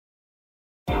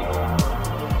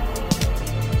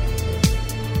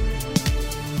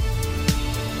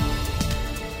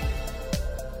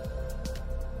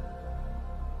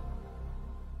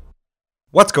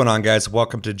What's going on, guys?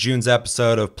 Welcome to June's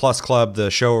episode of Plus Club, the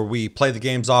show where we play the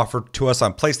games offered to us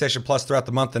on PlayStation Plus throughout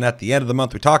the month, and at the end of the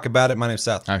month, we talk about it. My name's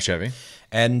Seth. I'm Chevy.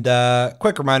 And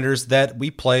quick reminders that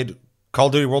we played Call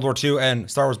of Duty World War II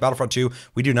and Star Wars Battlefront 2.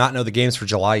 We do not know the games for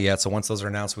July yet, so once those are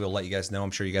announced, we'll let you guys know.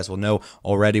 I'm sure you guys will know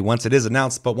already once it is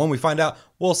announced, but when we find out,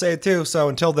 we'll say it too. So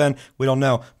until then, we don't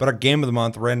know. But our game of the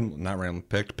month,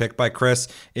 picked by Chris,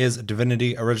 is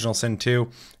Divinity Original Sin 2,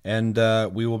 and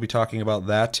we will be talking about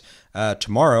that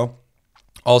tomorrow.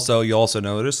 Also, you'll also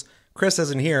notice Chris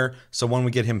isn't here, so when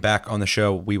we get him back on the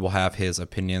show, we will have his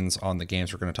opinions on the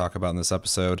games we're going to talk about in this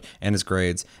episode and his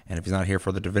grades. And if he's not here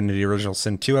for the Divinity Original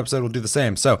Sin 2 episode, we'll do the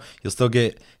same. So you'll still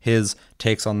get his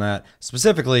takes on that.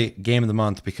 Specifically, Game of the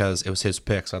Month, because it was his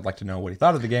pick, so I'd like to know what he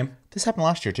thought of the game. This happened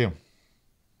last year, too.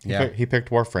 He picked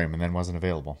Warframe and then wasn't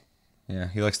available. Yeah,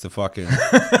 he likes to fucking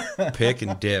pick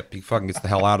and dip. He fucking gets the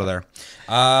hell out of there.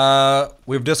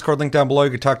 We have Discord link down below.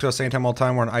 You can talk to us anytime, all the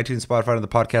time. We're on iTunes, Spotify, and the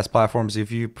podcast platforms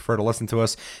if you prefer to listen to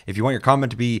us. If you want your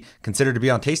comment to be considered to be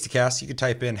on TastyCast, you can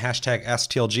type in hashtag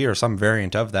AskTLG or some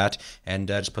variant of that and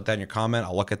just put that in your comment.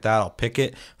 I'll look at that. I'll pick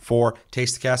it for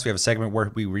TastyCast. We have a segment where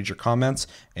we read your comments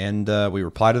and we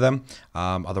reply to them.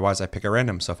 Otherwise, I pick at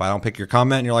random. So if I don't pick your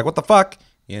comment and you're like, what the fuck?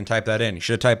 You didn't type that in. You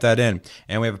should have typed that in.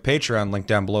 And we have a Patreon link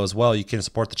down below as well. You can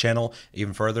support the channel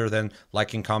even further than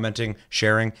liking, commenting,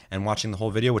 sharing, and watching the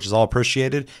whole video, which is all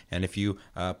appreciated. And if you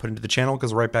put into the channel, it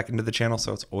goes right back into the channel,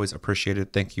 so it's always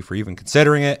appreciated. Thank you for even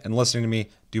considering it and listening to me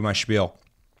do my spiel.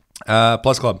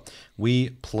 Plus Club.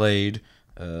 We played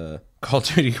Call of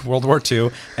Duty World War II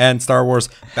and Star Wars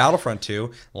Battlefront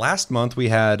 2. Last month, we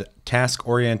had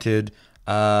task-oriented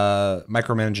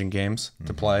micromanaging games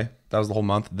to play. That was the whole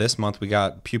month. This month we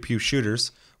got pew pew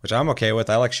shooters, which I'm okay with.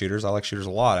 I like shooters. I like shooters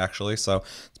a lot, actually. So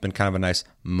it's been kind of a nice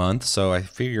month. So I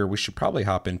figure we should probably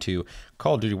hop into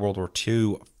Call of Duty World War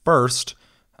II first,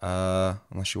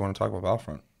 unless you want to talk about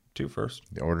Battlefront 2 first.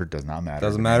 The order does not matter.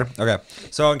 Doesn't matter? Okay.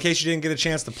 So in case you didn't get a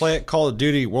chance to play it, Call of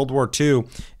Duty World War II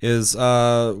is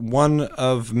one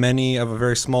of many of a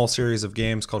very small series of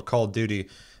games called Call of Duty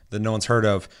that no one's heard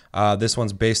of. This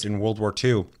one's based in World War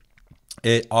II.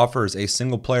 It offers a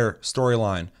single-player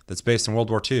storyline that's based in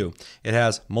World War II. It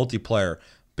has multiplayer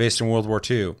based in World War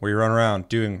II, where you run around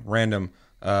doing random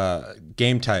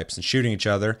game types and shooting each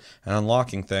other and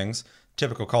unlocking things,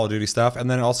 typical Call of Duty stuff.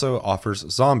 And then it also offers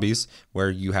zombies,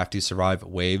 where you have to survive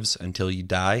waves until you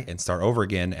die and start over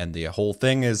again. And the whole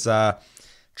thing is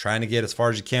trying to get as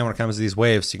far as you can when it comes to these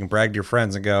waves, so you can brag to your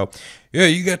friends and go, yeah,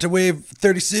 you got to wave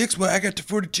 36, well, I got to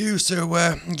 42,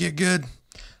 so get good.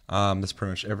 That's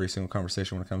pretty much every single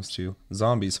conversation when it comes to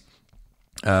zombies.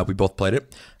 We both played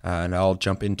it, and I'll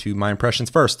jump into my impressions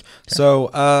first. Okay. So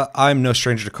I'm no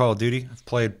stranger to Call of Duty. I've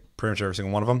played pretty much every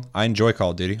single one of them. I enjoy Call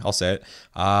of Duty. I'll say it.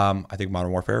 I think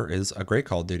Modern Warfare is a great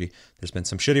Call of Duty. There's been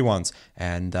some shitty ones,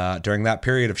 and during that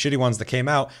period of shitty ones that came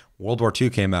out, World War II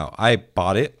came out. I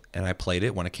bought it, and I played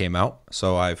it when it came out,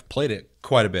 so I've played it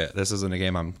quite a bit. This isn't a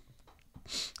game I'm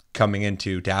coming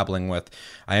into dabbling with.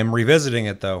 I am revisiting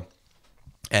it, though.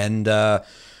 And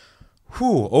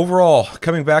overall,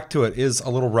 coming back to it is a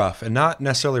little rough. And not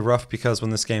necessarily rough because when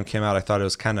this game came out, I thought it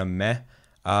was kind of meh.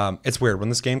 It's weird. When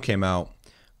this game came out,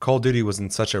 Call of Duty was in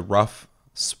such a rough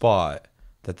spot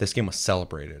that this game was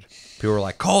celebrated. People were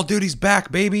like, Call of Duty's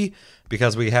back, baby!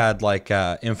 Because we had like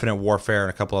Infinite Warfare and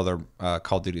a couple other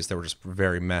Call of Duties that were just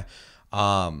very meh.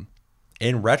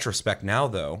 In retrospect now,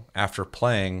 though, after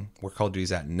playing where Call of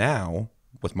Duty's at now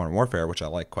with Modern Warfare, which I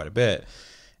like quite a bit,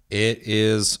 it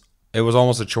was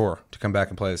almost a chore to come back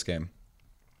and play this game.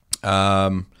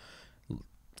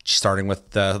 Starting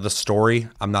with the story,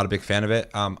 I'm not a big fan of it.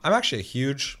 I'm actually a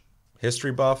huge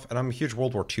history buff, and I'm a huge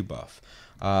World War II buff.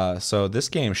 So this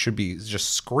game should be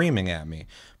just screaming at me.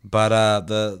 But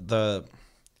the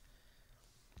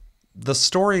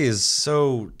story is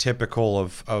so typical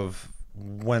of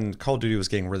when Call of Duty was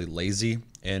getting really lazy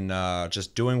and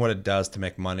just doing what it does to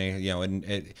make money, and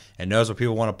it knows what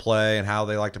people want to play and how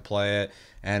they like to play it,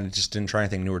 and it just didn't try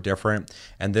anything new or different.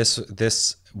 And this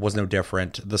was no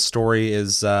different. The story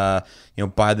is, by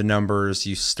the numbers.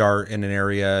 You start in an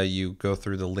area, you go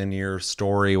through the linear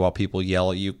story while people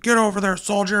yell at you, "Get over there,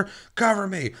 soldier! Cover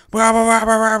me!" Blah, blah, blah,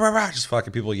 blah, blah, blah. Just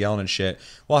fucking people yelling and shit,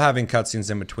 while having cutscenes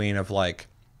in between of like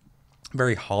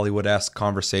very Hollywood-esque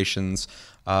conversations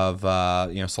of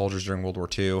soldiers during World War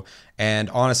II. And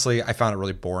honestly, I found it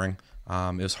really boring.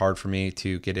 It was hard for me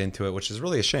to get into it, which is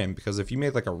really a shame, because if you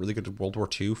made like a really good World War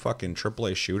II fucking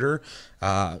AAA shooter,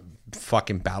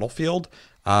 fucking Battlefield,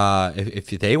 if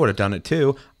they would have done it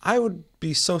too, I would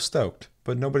be so stoked.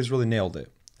 But nobody's really nailed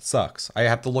it. It sucks. I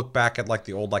have to look back at like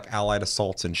the old like Allied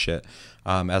assaults and shit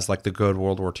as like the good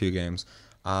World War II games.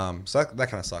 So that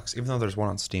kind of sucks. Even though there's one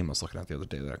on Steam I was looking at the other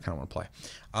day that I kind of want to play.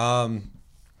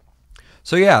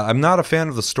 So yeah, I'm not a fan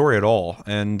of the story at all,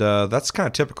 and that's kind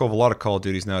of typical of a lot of Call of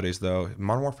Duties nowadays. Though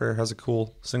Modern Warfare has a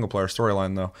cool single player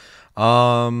storyline, though.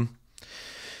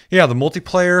 Yeah, the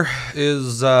multiplayer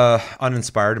is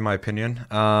uninspired in my opinion.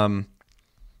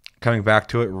 Coming back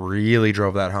to it really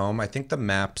drove that home. I think the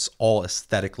maps all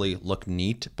aesthetically look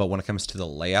neat, but when it comes to the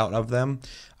layout of them,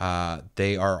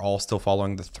 they are all still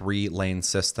following the 3-lane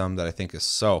system that I think is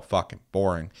so fucking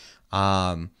boring.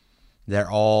 They're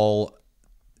all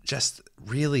just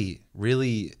really,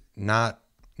 really not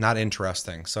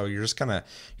interesting. So you're gonna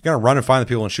run and find the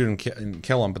people and shoot and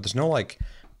kill them, but there's no like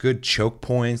good choke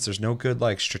points. There's no good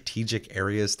like strategic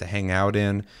areas to hang out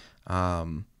in.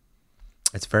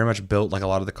 It's very much built like a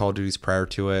lot of the Call of Duties prior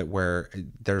to it, where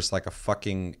there's like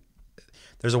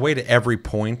there's a way to every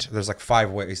point. There's like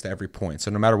 5 ways to every point.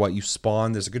 So no matter what you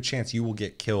spawn, there's a good chance you will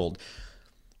get killed,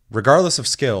 regardless of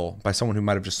skill, by someone who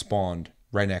might have just spawned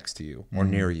right next to you or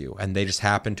near you, and they just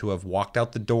happen to have walked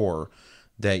out the door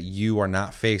that you are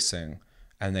not facing,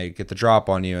 and they get the drop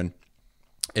on you, and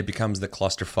it becomes the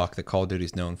clusterfuck that Call of Duty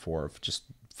is known for. Of just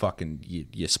fucking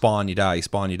you spawn, you die, you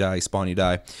spawn, you die, you spawn, you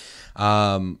die.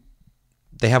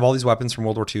 They have all these weapons from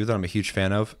World War II that I'm a huge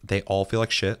fan of. They all feel like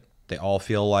shit. They all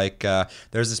feel like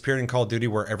there's this period in Call of Duty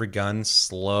where every gun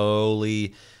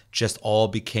slowly just all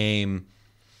became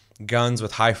guns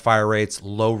with high fire rates,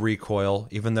 low recoil,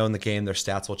 even though in the game their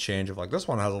stats will change of like this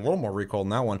one has a little more recoil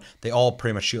than that one. They all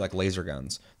pretty much shoot like laser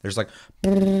guns. There's like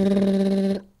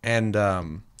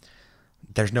and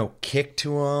there's no kick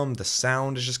to them. The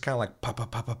sound is just kind of like pop pop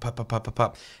pop pop pop pop pop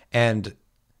pop, and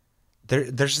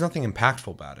there's nothing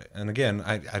impactful about it. And again,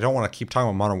 I don't want to keep talking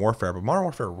about Modern Warfare, but Modern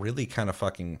Warfare really kind of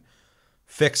fucking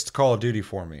fixed Call of Duty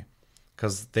for me,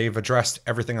 because they've addressed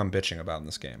everything I'm bitching about in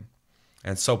this game.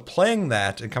 And so playing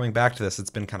that and coming back to this, it's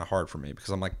been kind of hard for me,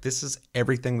 because I'm like, this is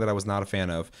everything that I was not a fan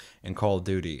of in Call of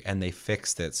Duty, and they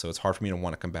fixed it. So it's hard for me to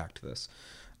want to come back to this.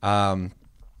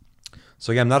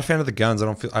 So yeah, I'm not a fan of the guns. I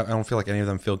don't feel like any of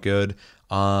them feel good.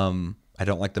 I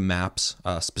don't like the maps.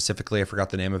 Specifically, I forgot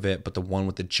the name of it, but the one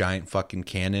with the giant fucking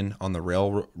cannon on the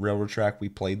railroad track, we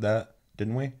played that,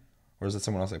 didn't we? Or is it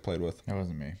someone else I played with? That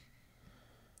wasn't me.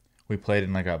 We played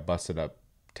in like a busted up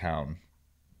town.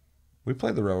 We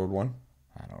played the railroad one.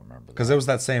 I don't remember that. Because it was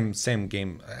that same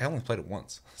game. I only played it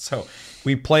once. So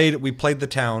we played the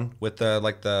town with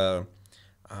the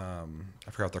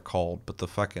I forgot what they're called, but the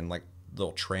fucking like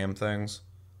little tram things.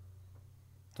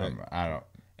 I don't.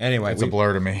 Anyway, it's a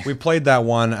blur to me. We played that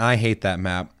one. I hate that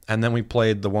map. And then we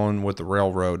played the one with the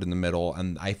railroad in the middle,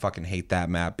 and I fucking hate that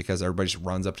map because everybody just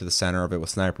runs up to the center of it with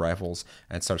sniper rifles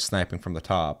and starts sniping from the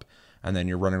top. And then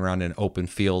you're running around in open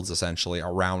fields essentially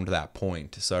around that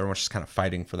point. So everyone's just kind of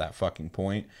fighting for that fucking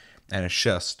point. And it's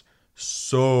just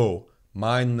so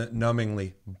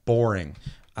mind-numbingly boring.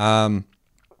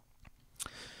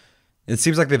 It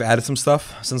seems like they've added some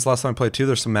stuff since last time I played too.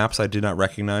 There's some maps I did not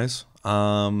recognize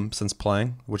since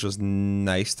playing, which was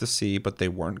nice to see, but they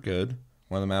weren't good.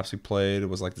 One of the maps we played, it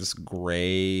was like this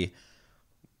gray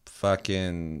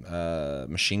fucking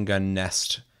machine gun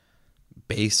nest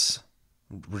base.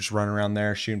 We're just running around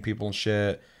there shooting people and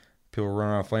shit. People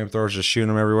running around flamethrowers, just shooting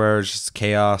them everywhere. It's just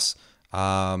chaos.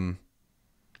 My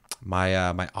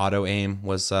auto aim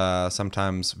was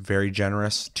sometimes very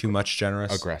generous, too much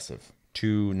generous, aggressive,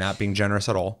 to not being generous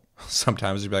at all.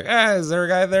 Sometimes you'd be like, is there a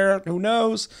guy there? Who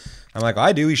knows? I'm like,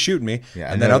 I do. He's shooting me.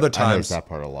 Yeah, and then other times, I noticed that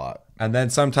part a lot. And then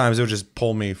sometimes it would just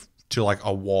pull me to like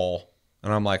a wall,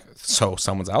 and I'm like, so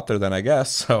someone's out there then, I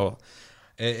guess. So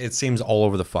it seems all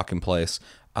over the fucking place.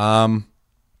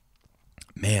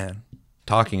 Man,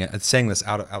 saying this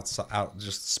out,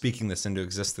 just speaking this into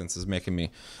existence is making me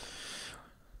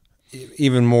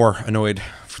even more annoyed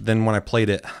than when I played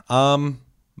it.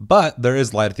 But there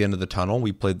is light at the end of the tunnel.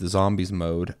 We played the zombies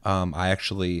mode. I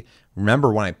actually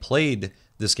remember when I played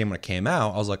this game when it came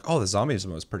out, I was like, oh, the zombies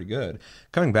mode is pretty good.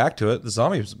 Coming back to it, the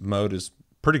zombies mode is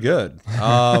pretty good.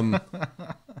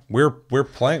 We're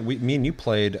playing. Me and you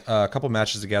played a couple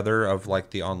matches together of like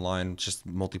the online just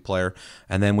multiplayer,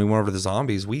 and then we went over to the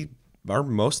zombies. Most of our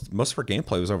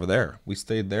gameplay was over there. We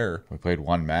stayed there. We played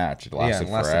one match. It lasted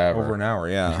forever, over an hour.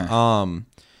 Yeah.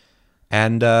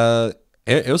 And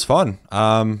it was fun.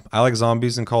 I like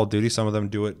zombies in Call of Duty. Some of them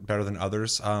do it better than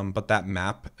others. But that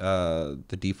map,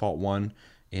 the default one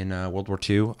in World War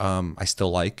II, I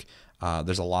still like.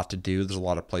 There's a lot to do. There's a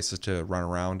lot of places to run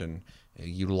around and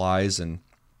utilize, and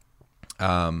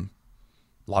a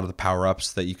lot of the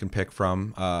power-ups that you can pick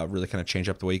from really kind of change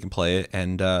up the way you can play it.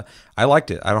 And I liked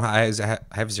it. I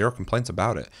have zero complaints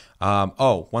about it.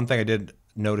 One thing I did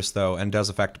notice though, and does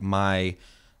affect my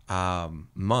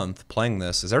month playing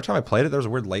this is every time I played it, there was a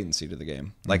weird latency to the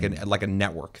game, like a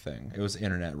network thing. It was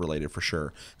internet related for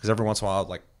sure, because every once in a while I'd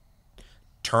like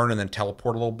turn and then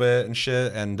teleport a little bit and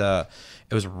shit, and it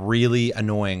was really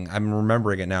annoying. I'm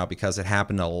remembering it now because it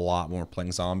happened a lot when we were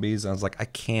playing zombies, and I was like, I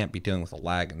can't be dealing with a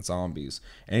lag in zombies.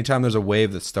 Anytime there's a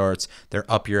wave that starts, they're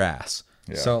up your ass.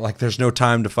 Yeah. So like there's no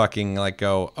time to fucking like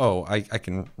go, oh, I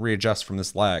can readjust from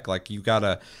this lag. Like you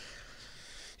gotta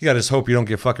just hope you don't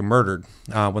get fucking murdered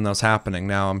when that was happening.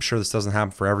 Now, I'm sure this doesn't happen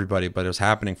for everybody, but it was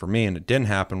happening for me, and it didn't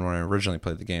happen when I originally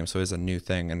played the game, so it's a new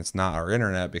thing, and it's not our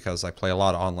internet because I play a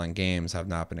lot of online games, have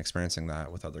not been experiencing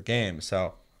that with other games.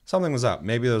 So something was up.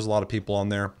 Maybe there's a lot of people on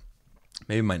there.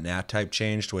 Maybe my NAT type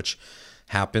changed, which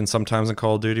happens sometimes in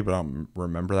Call of Duty, but I don't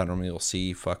remember that. Normally you'll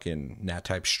see fucking NAT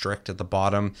type strict at the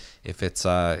bottom. If it's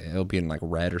it'll be in like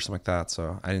red or something like that.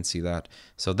 So I didn't see that.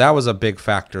 So that was a big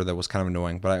factor that was kind of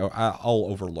annoying, but I'll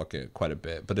overlook it quite a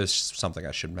bit. But it's just something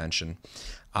I should mention.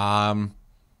 But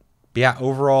yeah,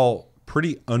 overall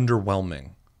pretty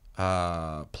underwhelming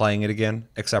playing it again,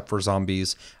 except for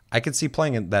zombies. I could see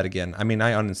playing that again. I mean,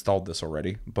 I uninstalled this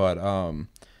already, but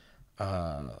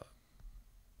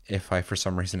if I for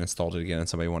some reason installed it again and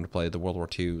somebody wanted to play the World War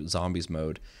II zombies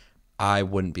mode, I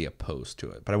wouldn't be opposed to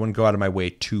it, but I wouldn't go out of my way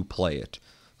to play it.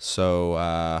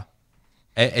 So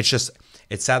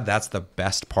it's sad that's the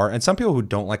best part. And some people who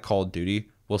don't like Call of Duty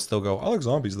will still go, I like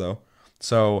zombies though.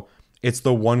 So it's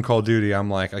the one Call of Duty I'm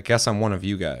like, I guess I'm one of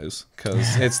you guys,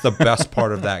 because it's the best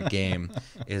part of that game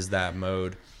is that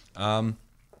mode. So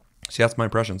that's my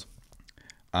impressions.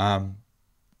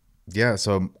 Yeah,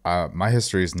 so my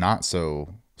history is not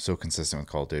so consistent with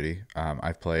Call of Duty.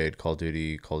 I've played Call of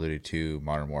Duty 2,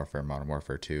 Modern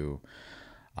Warfare 2,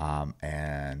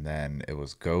 and then it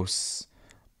was Ghosts,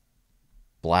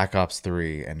 Black Ops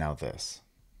 3, and now this.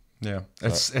 Yeah,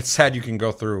 it's sad you can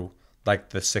go through like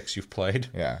the 6 you've played.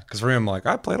 Yeah, because for me, I'm like,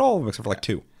 I played all of them except for like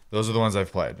 2. Those are the ones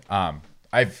I've played.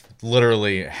 I've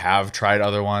literally have tried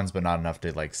other ones, but not enough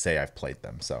to like say I've played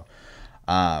them. So,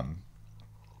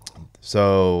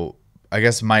 so I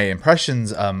guess my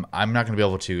impressions, I'm not going to be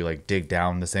able to like dig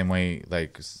down the same way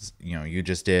like, you know, you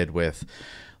just did with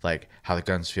like how the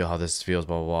guns feel, how this feels,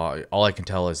 blah, blah, blah. All I can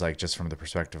tell is like just from the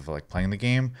perspective of like playing the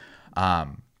game.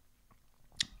 I'm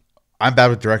bad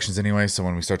with directions anyway, so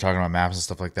when we start talking about maps and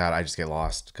stuff like that, I just get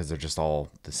lost because they're just all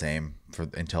the same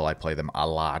until I play them a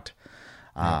lot.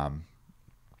 Yeah.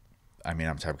 I mean,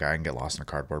 I'm the type of guy I can get lost in a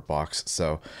cardboard box,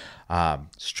 so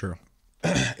it's true.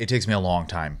 It takes me a long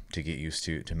time to get used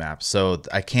to maps, so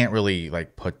I can't really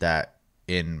like put that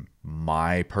in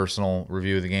my personal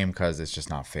review of the game because it's just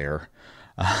not fair.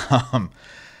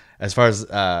 As far as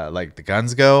like the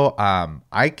guns go,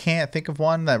 I can't think of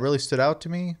one that really stood out to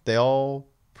me. They all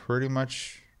pretty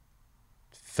much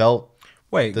felt.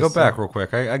 Wait, go back real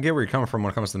quick. I get where you're coming from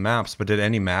when it comes to maps, but did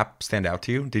any map stand out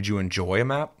to you? Did you enjoy a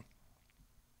map?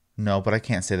 No, but I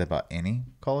can't say that about any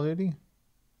Call of Duty.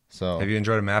 So, have you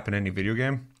enjoyed a map in any video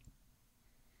game?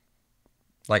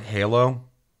 Like Halo,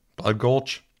 Blood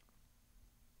Gulch?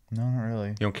 No, not really.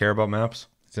 You don't care about maps?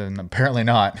 Apparently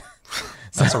not.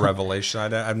 That's a revelation.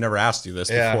 I've never asked you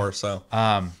this before, so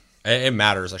it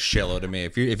matters a shitload to me.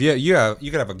 If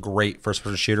you could have a great first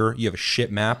person shooter, you have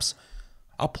shit maps,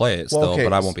 I'll play it still,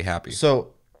 but I won't be happy.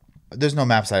 So there's no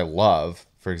maps I love,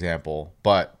 for example,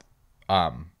 but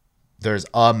there's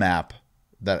a map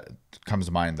that comes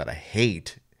to mind that I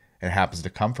hate, and it happens to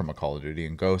come from a Call of Duty.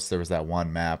 In Ghosts, there was that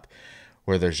one map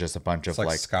where there's just a bunch of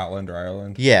like Scotland or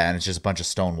Ireland. Yeah, and it's just a bunch of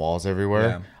stone walls everywhere.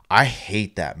 Yeah. I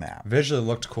hate that map. Visually it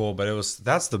looked cool, but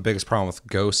that's the biggest problem with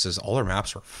Ghosts is all their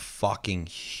maps are fucking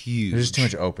huge. There's just too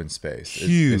much open space.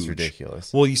 Huge. It's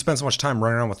ridiculous. Well, you spend so much time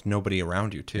running around with nobody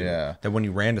around you too. Yeah. That when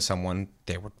you ran to someone,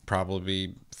 they would probably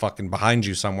be fucking behind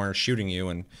you somewhere shooting you,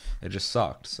 and it just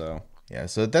sucked. So yeah,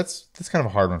 so that's kind of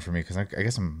a hard one for me because I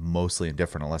guess I'm mostly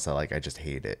indifferent unless I just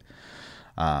hate it.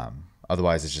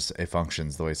 Otherwise, it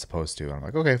functions the way it's supposed to, and I'm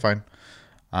like, okay, fine.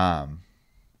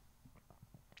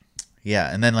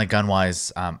 Yeah, and then like gun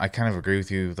wise, I kind of agree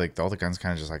with you. Like all the guns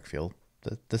kind of just like feel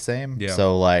the same. Yeah.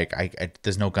 So like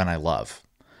there's no gun I love.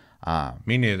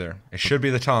 Me neither. It should be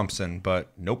the Thompson,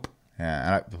 but nope.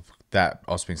 Yeah, and that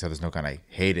also being said, there's no gun I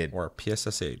hated or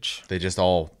PSSH. They just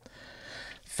all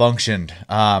functioned.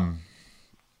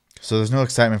 So there's no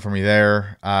excitement for me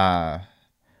there.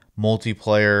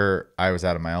 Multiplayer, I was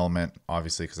out of my element,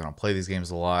 obviously, because I don't play these games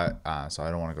a lot. So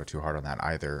I don't want to go too hard on that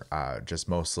either. Just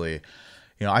mostly,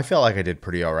 I felt like I did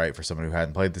pretty all right for someone who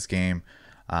hadn't played this game.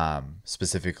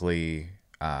 Specifically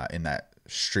in that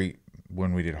street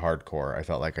when we did hardcore, I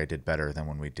felt like I did better than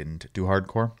when we didn't do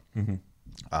hardcore.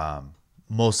 Mm-hmm.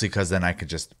 Mostly because then I could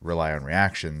just rely on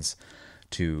reactions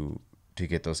to to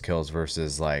get those kills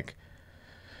versus like,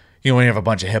 you know, when you have a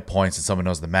bunch of hit points and someone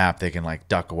knows the map, they can like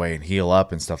duck away and heal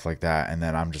up and stuff like that, and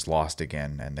then I'm just lost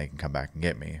again, and they can come back and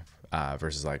get me.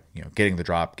 Versus like, you know, getting the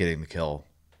drop, getting the kill,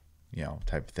 you know,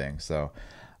 type of thing. So,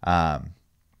 yeah.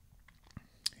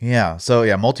 So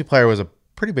yeah, multiplayer was a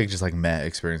pretty big just like meh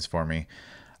experience for me.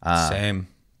 Same.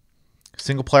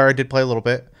 Single player, I did play a little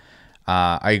bit.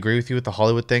 I agree with you with the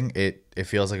Hollywood thing. It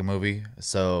feels like a movie,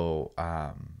 so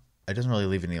it doesn't really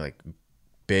leave any like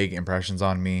big impressions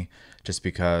on me, just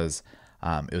because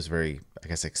it was very, I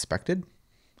guess, expected,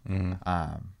 and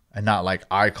not like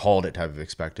I called it type of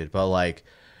expected, but like,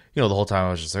 you know, the whole time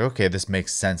I was just like, okay, this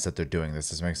makes sense that they're doing this.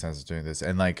 This makes sense they're doing this,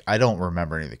 and like I don't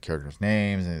remember any of the characters'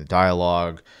 names, any of the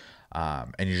dialogue,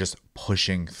 and you're just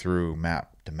pushing through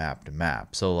map to map to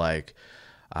map. So like,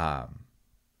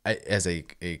 as a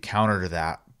counter to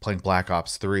that, playing Black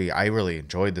Ops 3, I really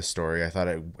enjoyed the story. I thought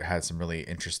it had some really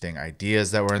interesting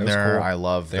ideas that were in there. Cool. I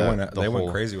love they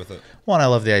went crazy with it. One, I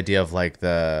love the idea of like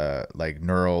the like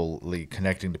neurally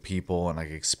connecting to people and like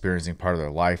experiencing part of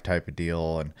their life type of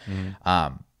deal, and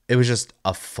it was just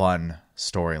a fun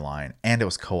storyline, and it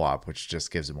was co-op, which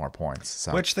just gives it more points.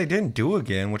 So. Which they didn't do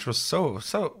again, which was so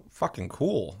fucking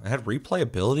cool. It had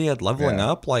replayability, it had leveling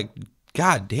up. Like,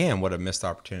 god damn, what a missed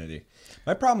opportunity.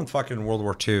 My problem with fucking World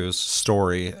War II's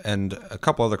story and a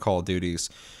couple other Call of Duties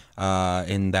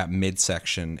in that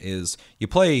midsection is you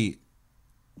play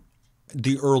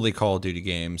the early Call of Duty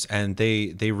games, and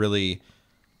they really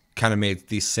kind of made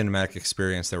these cinematic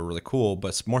experience that were really cool.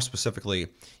 But more specifically,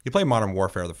 you play Modern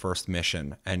Warfare, the first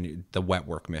mission, and the wet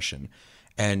work mission,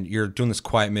 and you're doing this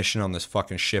quiet mission on this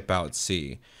fucking ship out at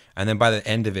sea. And then by the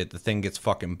end of it, the thing gets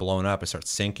fucking blown up and starts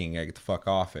sinking. I get the fuck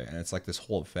off it. And it's like this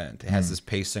whole event. It has this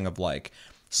pacing of like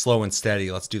slow and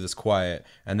steady. Let's do this quiet.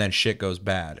 And then shit goes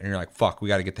bad. And you're like, fuck, we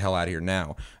got to get the hell out of here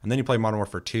now. And then you play Modern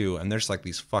Warfare 2. And there's like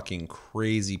these fucking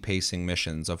crazy pacing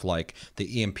missions of like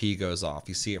the EMP goes off.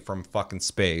 You see it from fucking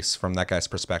space, from that guy's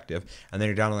perspective. And then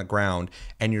you're down on the ground.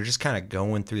 And you're just kind of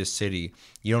going through the city.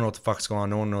 You don't know what the fuck's going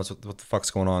on. No one knows what the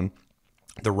fuck's going on.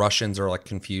 The Russians are like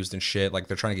confused and shit. Like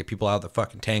they're trying to get people out of the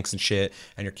fucking tanks and shit,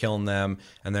 and you're killing them.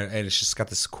 And it's just got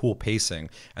this cool pacing.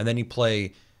 And then you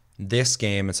play this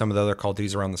game and some of the other Call of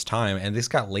Duties around this time, and this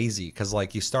got lazy because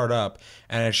like you start up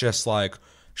and it's just like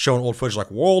showing old footage like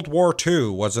World War II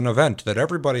was an event that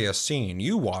everybody has seen.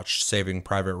 You watched Saving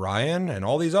Private Ryan and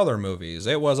all these other movies.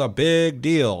 It was a big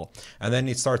deal. And then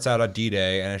it starts out at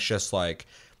D-Day, and it's just like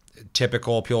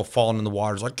typical people falling in the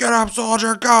water. It's like, get up,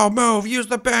 soldier, go, move, use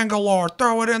the Bangalore,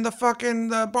 throw it in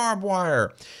the barbed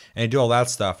wire, and you do all that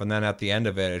stuff. And then at the end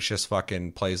of it, it's just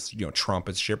fucking plays, you know,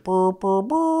 trumpets shit, brr, brr,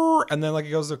 brr. And then like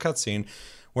it goes to a cutscene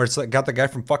where it's like got the guy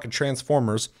from fucking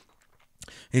Transformers.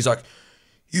 He's like,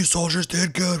 you soldiers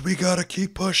did good, we gotta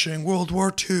keep pushing, World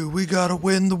War II, we gotta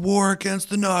win the war against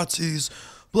the Nazis,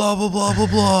 blah blah blah blah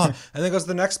blah. And then goes to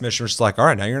the next mission, which is like, all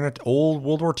right, now you're in an old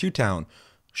World War II town.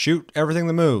 Shoot everything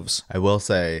that moves. I will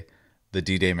say the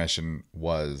D-Day mission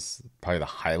was probably the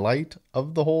highlight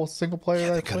of the whole single player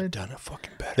that I played. They could have done it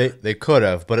fucking better. They could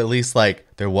have, but at least like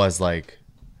there was like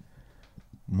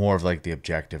more of like the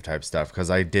objective type stuff, because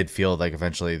I did feel like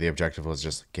eventually the objective was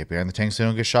just get behind the tank so you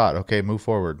don't get shot. Okay, move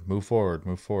forward, move forward,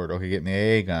 move forward. Okay, get in the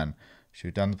AA gun,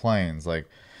 shoot down the planes. Like,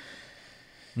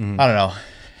 I don't know.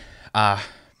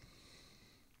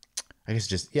 I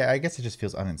guess it just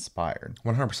feels uninspired.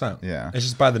 100%. Yeah. It's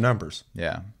just by the numbers.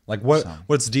 Yeah. Like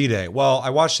what's D-Day? Well,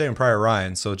 I watched Saving Private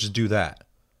Ryan, so just do that.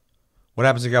 What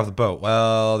happens when you get off the boat?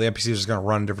 Well, the NPCs are just going to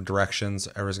run in different directions.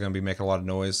 Everyone's going to be making a lot of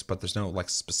noise, but there's no like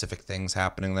specific things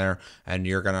happening there. And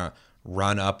you're going to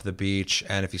run up the beach,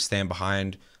 and if you stand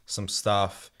behind some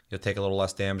stuff, you'll take a little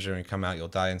less damage, and when you come out, you'll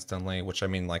die instantly, which I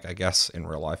mean, like, I guess in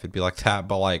real life it'd be like that,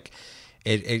 but like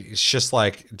it's just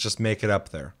like, just make it up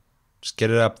there. Just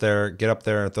get up there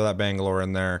and throw that Bangalore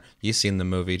in there. You've seen the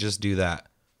movie. Just do that.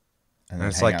 And then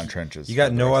it's hang out in trenches. You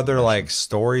got no other like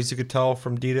stories you could tell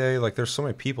from D-Day. Like there's so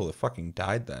many people that fucking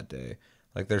died that day.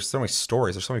 Like there's so many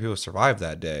stories. There's so many people who survived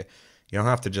that day. You don't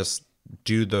have to just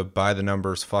do the by the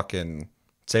numbers fucking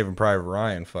Saving Private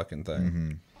Ryan fucking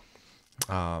thing.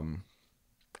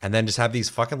 And then just have these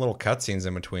fucking little cutscenes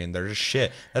in between. They're just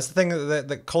shit. That's the thing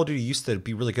that Call of Duty used to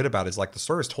be really good about, is like the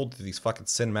story was told through these fucking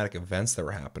cinematic events that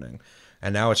were happening.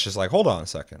 And now it's just like, hold on a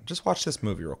second. Just watch this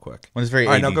movie real quick. Well, it's very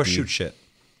all right, now go shoot shit.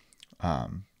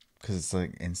 Because it's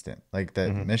like instant. Like that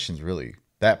mission's really,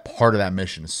 that part of that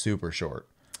mission is super short.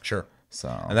 Sure. So,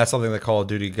 and that's something that Call of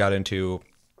Duty got into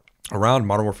around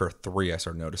Modern Warfare 3. I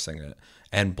started noticing it.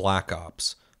 And Black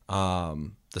Ops.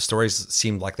 The stories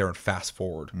seemed like they were in fast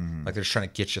forward. Like they're just trying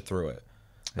to get you through it.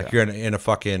 Like you're in a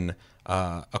fucking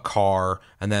a car,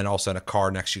 and then all of a sudden a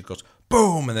car next to you goes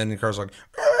boom, and then the car's like,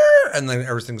 "Arr!" And then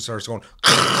everything starts going,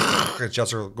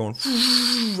 jets are going,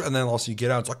 and then also you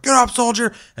get out, it's like, get up, soldier,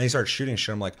 and he starts shooting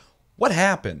shit. I'm like, what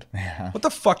happened? Yeah. What the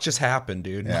fuck just happened,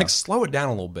 dude? Yeah. Like, slow it down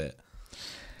a little bit.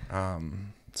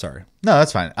 Sorry. No,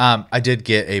 that's fine. I did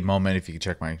get a moment. If you can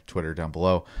check my Twitter down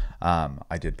below,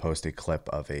 I did post a clip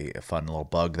of a fun little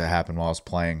bug that happened while I was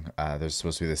playing. There's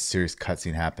supposed to be this serious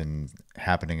cutscene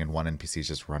happening, and one NPC is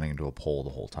just running into a pole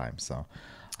the whole time. So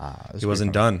He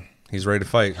wasn't done. He's ready to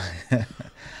fight.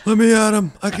 Let me at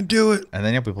him. I can do it. And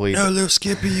then we played. No, little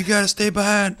Skippy, you gotta stay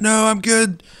behind. No, I'm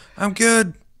good. I'm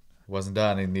good. Wasn't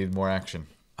done. He needed more action.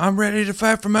 I'm ready to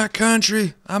fight for my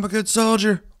country. I'm a good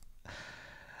soldier.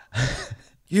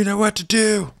 You know what to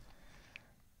do.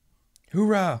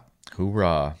 Hoorah.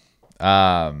 Hoorah.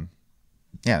 Yeah,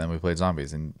 then we played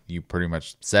zombies, and you pretty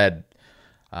much said,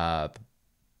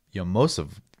 most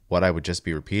of what I would just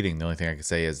be repeating. The only thing I could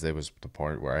say is it was the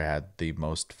part where I had the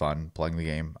most fun playing the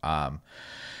game.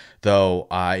 Though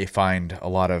I find a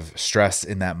lot of stress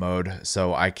in that mode,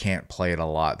 so I can't play it a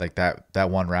lot. Like that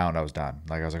one round, I was done.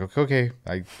 Like I was like, okay.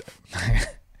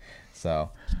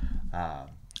 So I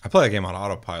play that game on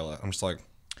autopilot. I'm just like,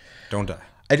 don't die.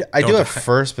 I do it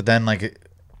first, but then like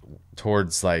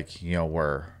towards like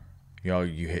where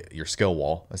you hit your skill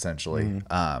wall essentially.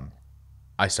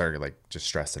 I started like just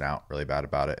stressing out really bad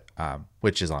about it,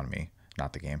 which is on me,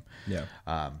 not the game. Yeah.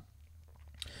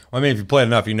 Well, I mean, if you play it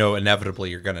enough, inevitably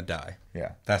you're gonna die.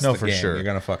 Yeah, That's no, the for game. sure. You're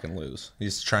gonna fucking lose.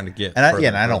 He's trying to get. And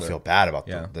I don't further. feel bad about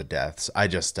Yeah. the deaths. I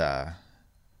just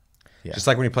Just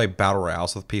like when you play battle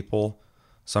royales with people,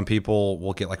 some people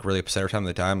will get like really upset every time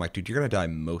they die. I'm like, dude, you're gonna die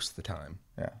most of the time.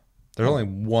 yeah. There's only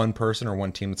one person or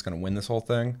one team that's gonna win this whole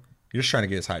thing. You're just trying to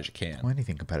get as high as you can. Well,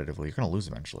 anything competitively, you're gonna lose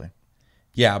eventually.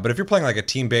 Yeah, but if you're playing like a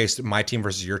team-based, my team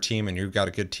versus your team, and you've got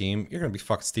a good team, you're gonna be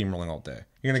fucking steamrolling all day.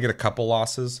 You're gonna get a couple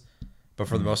losses, but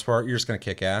for the most part, you're just gonna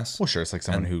kick ass. Well, sure, it's like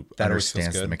someone who that always feels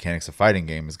understands the good. mechanics of fighting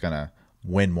game is gonna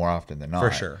win more often than not.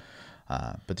 For sure.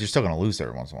 But you're still gonna lose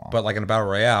every once in a while. But like in a battle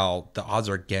royale, the odds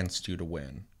are against you to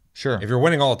win. sure, If you're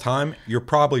winning all the time, you're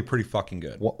probably pretty fucking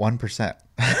good. 1%.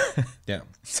 Yeah.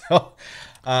 So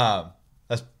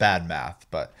that's bad math.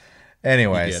 But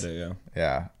anyways, You get it,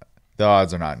 yeah, the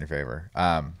odds are not in your favor.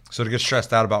 So to get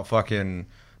stressed out about fucking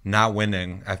not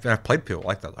winning, I've played people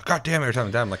like that. Like, God damn, every time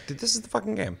I die, I'm like, dude, this is the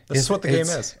fucking game. This is what the game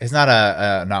is. It's not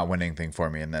a not winning thing for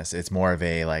me in this. It's more of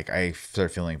a like I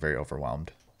start feeling very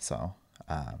overwhelmed. So,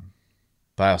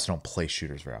 but I also don't play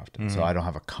shooters very often, so I don't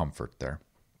have a comfort there.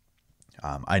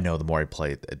 I know the more I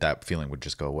play, that feeling would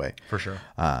just go away. For sure.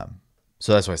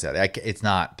 So that's why I said it's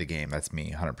not the game. That's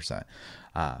me, 100%.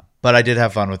 But I did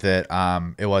have fun with it.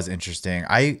 It was interesting.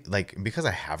 Because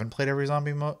I haven't played every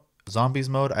zombies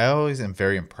mode. I always am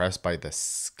very impressed by the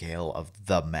scale of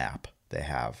the map they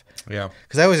have. Yeah.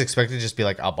 Because I always expected it to just be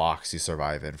like a box you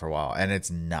survive in for a while, and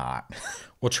it's not.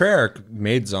 Well, Treyarch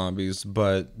made zombies,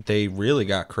 but they really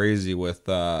got crazy with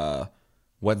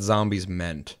what zombies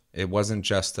meant. It wasn't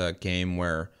just a game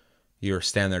where you're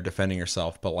standing there defending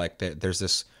yourself, but like there's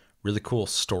this really cool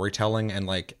storytelling and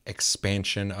like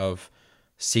expansion of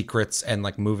secrets and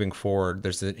like moving forward.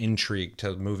 There's an intrigue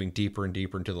to moving deeper and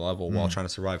deeper into the level while trying to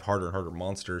survive harder and harder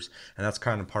monsters. And that's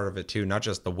kind of part of it too. Not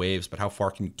just the waves, but how far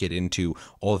can you get into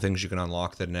all the things you can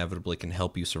unlock that inevitably can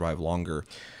help you survive longer.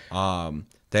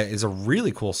 That is a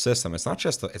really cool system. It's not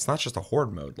just a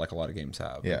horde mode like a lot of games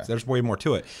have. Yeah. There's way more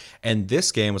to it. And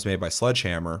this game was made by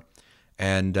Sledgehammer,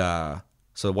 and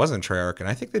so it wasn't Treyarch. And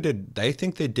I think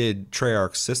they did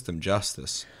Treyarch's system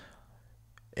justice.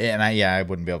 And I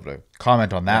wouldn't be able to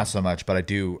comment on that so much, but I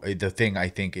do. The thing I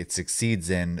think it succeeds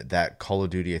in that Call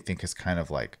of Duty I think is kind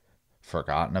of like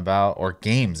forgotten about, or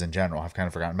games in general have kind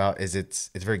of forgotten about, is it's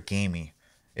very gamey.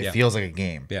 It feels like a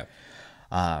game.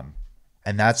 Yeah.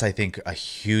 And that's, I think, a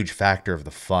huge factor of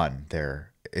the fun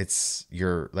there. It's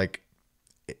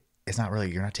not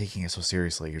really, you're not taking it so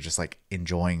seriously. You're just like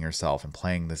enjoying yourself and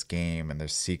playing this game, and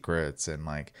there's secrets and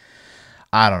like,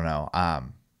 I don't know.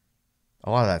 A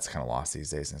lot of that's kind of lost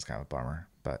these days, and it's kind of a bummer.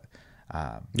 But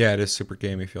Yeah, it is super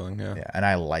gamey feeling. yeah, and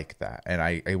I like that. And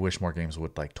I wish more games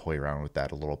would like toy around with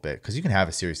that a little bit, because you can have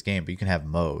a serious game, but you can have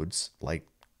modes like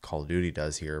Call of Duty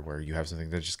does here, where you have something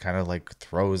that just kind of like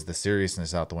throws the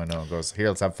seriousness out the window and goes, here,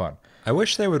 let's have fun. I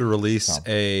wish they would release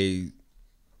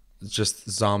just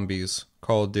zombies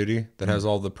Call of Duty that has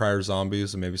all the prior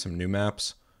zombies and maybe some new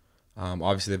maps.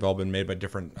 Obviously, they've all been made by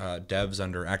different devs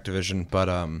under Activision, but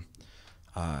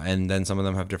and then some of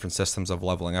them have different systems of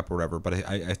leveling up or whatever. But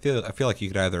I feel like you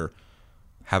could either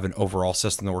have an overall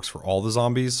system that works for all the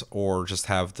zombies, or just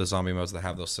have the zombie modes that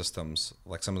have those systems.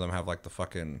 Like some of them have like the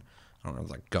fucking I don't know,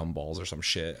 like gumballs or some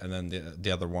shit. And then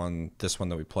the other one, this one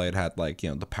that we played had like,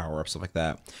 the power ups, stuff like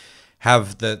that.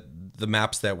 Have the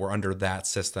maps that were under that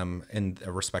system in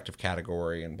a respective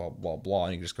category and blah blah blah,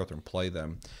 and you can just go through and play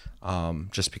them.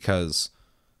 Just because.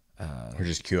 Or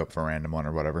just queue up for a random one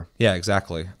or whatever. Yeah,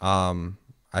 exactly.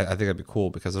 I think that'd be cool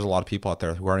because there's a lot of people out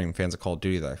there who aren't even fans of Call of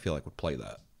Duty that I feel like would play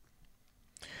that.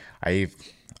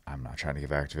 I'm not trying to give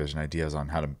Activision ideas on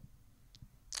how to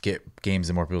get games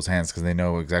in more people's hands because they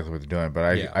know exactly what they're doing. But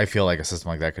I feel like a system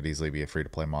like that could easily be a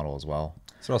free-to-play model as well.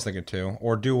 That's what I was thinking too.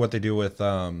 Or do what they do with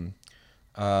Modern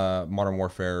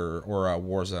Warfare or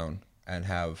Warzone and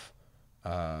have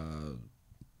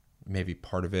maybe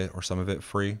part of it or some of it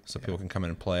free so people can come in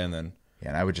and play and then... Yeah,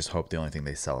 and I would just hope the only thing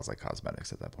they sell is like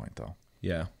cosmetics at that point, though.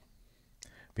 Yeah.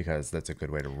 Because that's a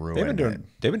good way to ruin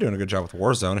They've been doing a good job with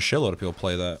Warzone. A shitload of people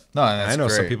play that. No, that's I know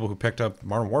great. Some people who picked up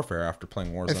Modern Warfare after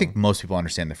playing Warzone. I think most people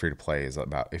understand the free-to-play is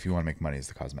about, if you want to make money, is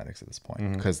the cosmetics at this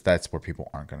point. Because that's where people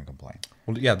aren't going to complain.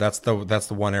 Well, yeah, that's the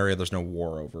one area there's no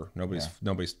war over.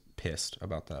 Nobody's pissed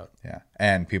about that. Yeah.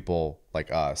 And people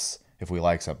like us, if we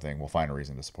like something, we'll find a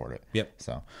reason to support it. Yep.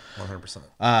 So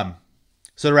 100%.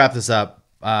 So to wrap this up,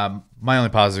 my only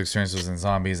positive experience was in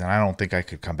zombies, and I don't think I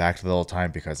could come back to the old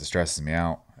time because it stresses me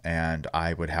out, and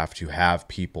I would have to have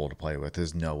people to play with.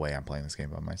 There's no way I'm playing this game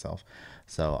by myself.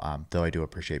 So, though I do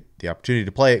appreciate the opportunity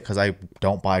to play it because I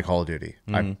don't buy Call of Duty.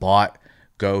 I bought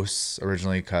Ghosts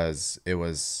originally because I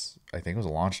think it was a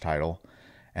launch title,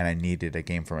 and I needed a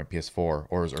game for my PS4, or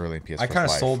it was early in PS4. I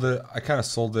kind of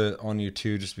sold it on you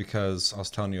too, just because I was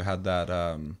telling you I had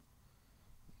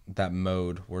that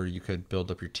mode where you could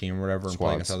build up your team or whatever and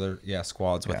play against other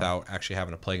squads without actually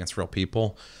having to play against real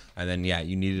people. And then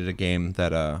you needed a game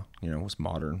that was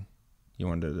modern. You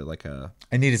wanted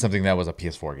I needed something that was a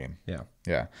PS4 game.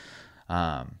 Yeah.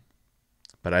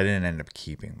 But I didn't end up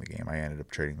keeping the game. I ended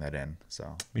up trading that in.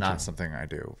 So not something I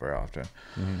do very often.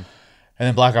 And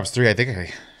then Black Ops 3, I think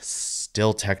I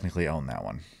still technically own that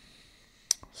one.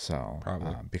 So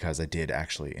probably because I did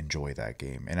actually enjoy that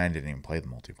game, and I didn't even play the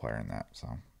multiplayer in that.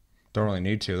 So don't really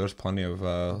need to. There's plenty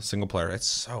of single player. It's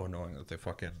so annoying that they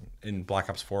in Black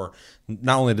Ops 4.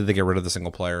 Not only did they get rid of the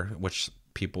single player, which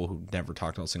people who never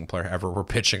talked about single player ever were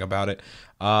pitching about it,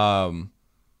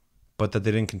 but that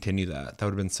they didn't continue that. That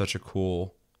would have been such a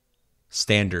cool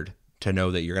standard to know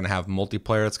that you're going to have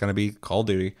multiplayer. It's going to be Call of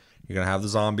Duty. You're going to have the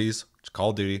zombies, which is Call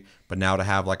of Duty. But now to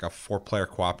have like a 4-player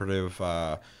cooperative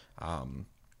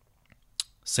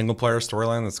single player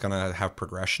storyline that's going to have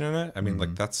progression in it. I mean,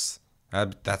 like that's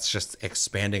just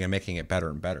expanding and making it better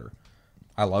and better.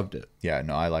 I loved it. Yeah,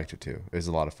 no, I liked it too. It was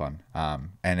a lot of fun.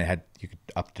 And you could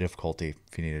up the difficulty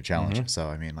if you need a challenge. So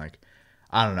I mean, like,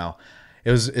 I don't know. It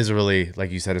was really,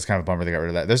 like you said, it's kind of a bummer they got rid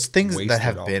of that. There's things that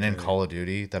have been in Call of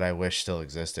Duty that I wish still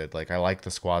existed. Like, I like the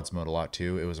squads mode a lot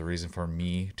too. It was a reason for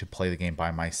me to play the game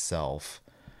by myself.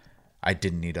 I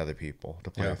didn't need other people to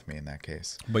play with me in that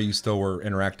case. But you still were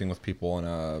interacting with people in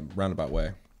a roundabout way.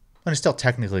 And it's still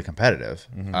technically competitive.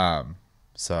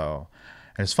 So,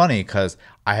 and it's funny because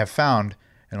I have found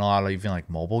in a lot of even like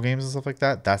mobile games and stuff like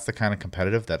that, that's the kind of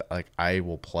competitive that like I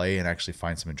will play and actually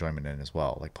find some enjoyment in as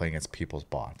well. Like playing against people's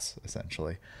bots,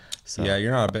 essentially. So yeah,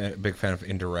 you're not a big fan of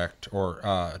indirect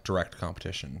or direct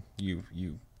competition. You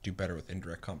do better with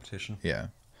indirect competition. Yeah.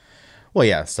 Well,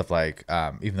 yeah, stuff like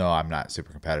even though I'm not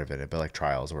super competitive in it, but like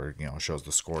Trials where it shows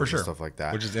the scores and stuff like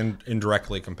that, which is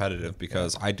indirectly competitive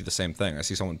because I do the same thing. I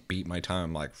see someone beat my time,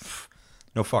 I'm like,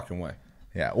 no fucking way.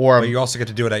 Yeah, but you also get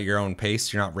to do it at your own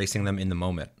pace. You're not racing them in the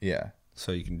moment. Yeah,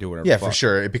 so you can do whatever. Yeah, for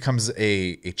sure. It becomes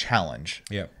a challenge.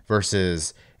 Yeah.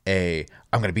 Versus I'm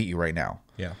gonna beat you right now.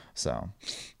 Yeah. So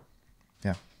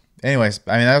yeah. Anyways,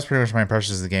 I mean that was pretty much my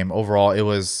impressions of the game. Overall, it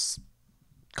was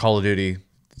Call of Duty.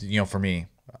 For me.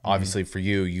 Obviously, for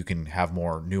you, you can have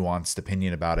more nuanced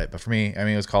opinion about it. But for me, I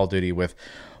mean, it was Call of Duty with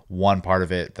one part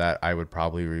of it that I would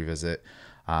probably revisit.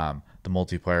 The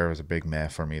multiplayer was a big meh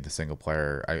for me. The single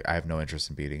player, I have no interest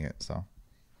in beating it. So,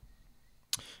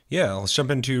 yeah, let's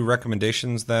jump into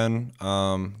recommendations then. Who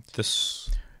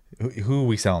are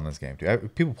we selling this game to?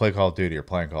 People play Call of Duty or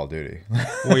playing Call of Duty.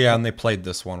 Well, yeah, and they played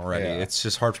this one already. Yeah. It's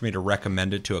just hard for me to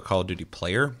recommend it to a Call of Duty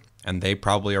player. And they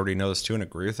probably already know this too and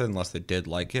agree with it unless they did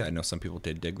like it. I know some people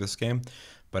did dig this game.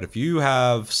 But if you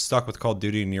have stuck with Call of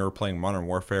Duty and you're playing Modern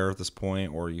Warfare at this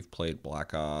point, or you've played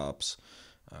Black Ops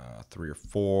 3 or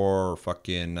 4, or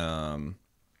fucking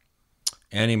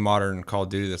any modern Call of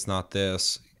Duty that's not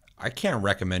this, I can't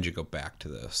recommend you go back to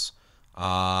this.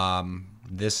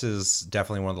 This is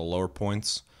definitely one of the lower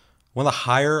points. One of the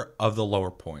higher of the lower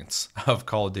points of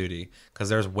Call of Duty, because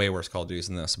there's way worse Call of Duties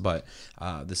than this, but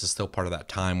this is still part of that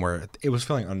time where it was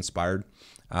feeling uninspired.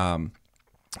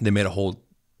 They made a whole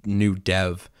new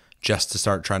dev just to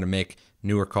start trying to make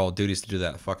newer Call of Duties to do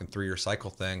that fucking 3-year cycle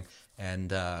thing,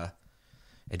 and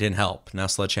it didn't help. Now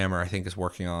Sledgehammer, I think, is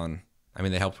working on. I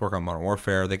mean, they helped work on Modern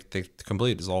Warfare. They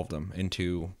completely dissolved them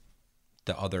into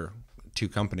the other two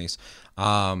companies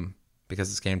because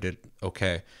this game did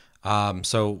okay.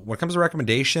 So when it comes to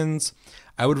recommendations,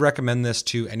 I would recommend this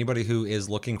to anybody who is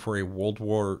looking for a World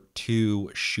War II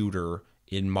shooter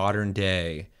in modern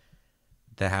day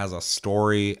that has a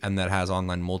story and that has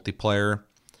online multiplayer.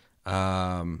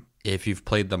 If you've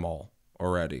played them all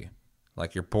already,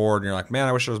 like you're bored and you're like, man,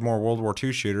 I wish there was more World War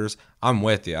II shooters. I'm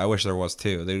with you. I wish there was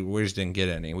too. We just didn't get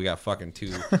any. We got fucking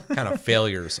two kind of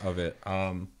failures of it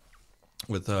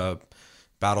with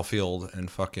Battlefield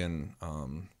and fucking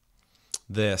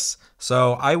this.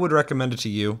 So I would recommend it to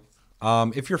you.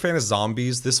 If you're a fan of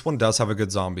zombies, this one does have a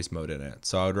good zombies mode in it.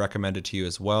 So I would recommend it to you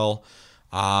as well.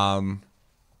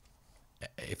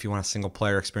 If you want a single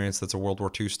player experience that's a World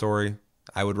War II story,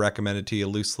 I would recommend it to you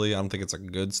loosely. I don't think it's a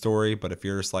good story, but if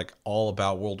you're just like all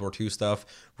about World War II stuff,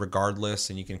 regardless,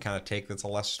 and you can kind of take that's a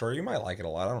lesser story, you might like it a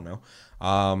lot. I don't know.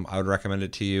 I would recommend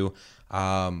it to you.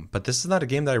 But this is not a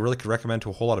game that I really could recommend to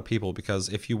a whole lot of people, because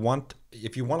if you want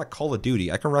a Call of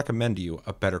Duty, I can recommend you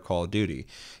a better Call of Duty.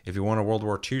 If you want a World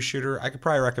War II shooter, I could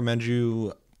probably recommend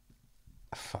you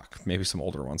maybe some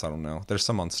older ones. I don't know. There's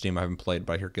some on Steam I haven't played,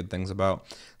 but I hear good things about,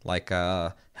 like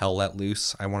Hell Let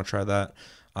Loose. I want to try that.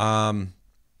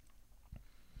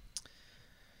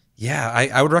 Yeah,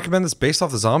 I would recommend this based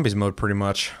off the zombies mode pretty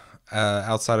much.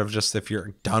 Outside of just if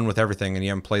you're done with everything and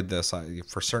you haven't played this,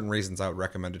 for certain reasons I would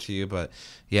recommend it to you. But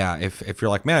yeah, if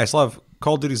you're like, man, I still love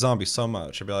Call of Duty Zombies so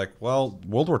much, I'd be like, well,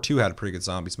 World War II had a pretty good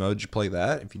zombies mode. Did you play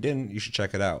that? If you didn't, you should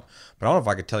check it out. But I don't know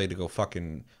if I could tell you to go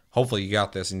fucking. Hopefully you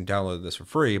got this and you downloaded this for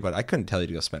free, but I couldn't tell you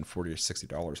to go spend $40 or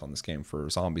 $60 on this game for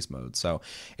zombies mode. So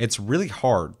it's really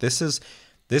hard. This is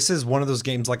one of those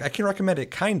games, like I can recommend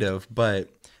it kind of, but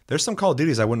there's some Call of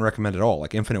Duties I wouldn't recommend at all.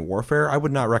 Like Infinite Warfare, I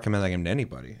would not recommend that game to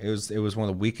anybody. It was one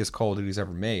of the weakest Call of Duties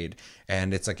ever made,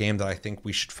 and it's a game that I think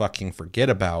we should fucking forget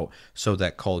about so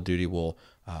that Call of Duty will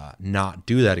not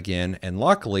do that again. And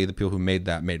luckily, the people who made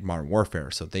that made Modern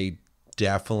Warfare, so they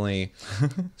definitely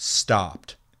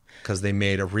stopped because they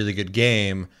made a really good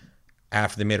game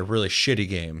after they made a really shitty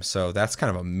game. So that's kind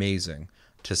of amazing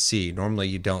to see. Normally,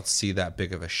 you don't see that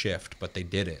big of a shift, but they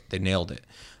did it. They nailed it.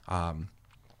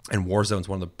 And Warzone's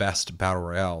one of the best battle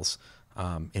royales,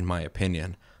 in my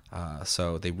opinion.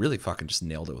 So they really fucking just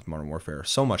nailed it with Modern Warfare.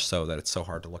 So much so that it's so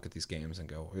hard to look at these games and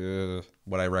go,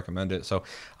 would I recommend it? So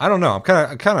I don't know. I'm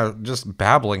kind of just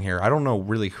babbling here. I don't know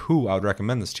really who I would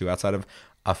recommend this to outside of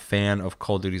a fan of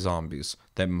Call of Duty Zombies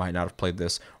that might not have played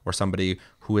this, or somebody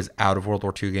who is out of World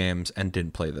War II games and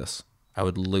didn't play this. I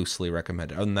would loosely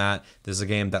recommend it. Other than that, this is a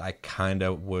game that I kind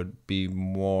of would be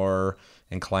more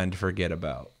inclined to forget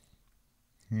about.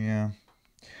 Yeah.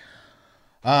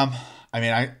 I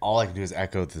mean, all I can do is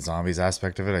echo the zombies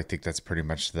aspect of it. I think that's pretty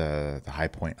much the high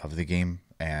point of the game,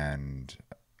 and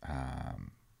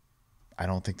I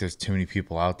don't think there's too many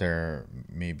people out there,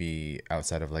 maybe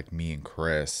outside of like me and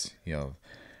Chris,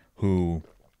 who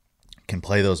can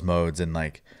play those modes and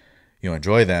like,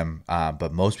 enjoy them.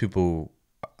 But most people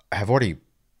have already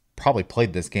probably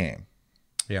played this game.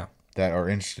 Yeah. That are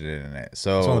interested in it.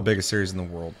 So it's one of the biggest series in the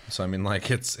world. So I mean, like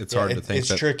it's hard to think.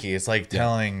 It's tricky. It's like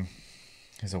telling.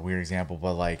 It's a weird example,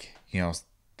 but like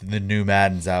the new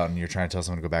Madden's out, and you're trying to tell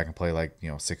someone to go back and play like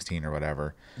 16 or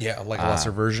whatever. Yeah, like a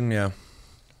lesser version. Yeah.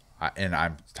 And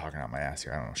I'm talking out my ass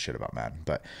here. I don't know shit about Madden,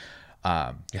 but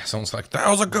yeah, someone's like, that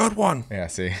was a good one. Yeah,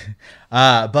 see,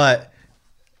 but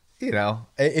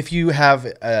if you have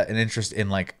an interest in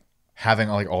like having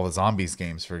like all the zombies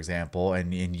games, for example,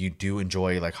 and you do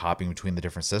enjoy like hopping between the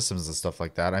different systems and stuff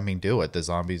like that, I mean, do it. The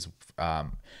zombies,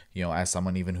 as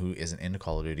someone even who isn't into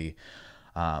Call of Duty,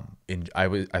 found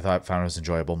it was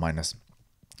enjoyable, minus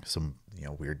some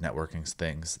weird networking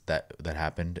things that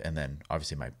happened, and then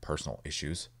obviously my personal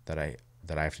issues that I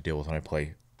have to deal with when I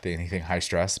play anything high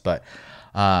stress. But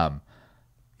yeah,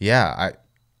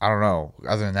 I don't know.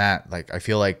 Other than that, like I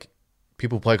feel like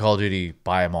people who play Call of Duty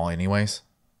buy them all anyways.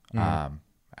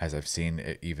 As I've seen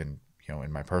it, even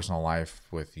in my personal life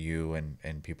with you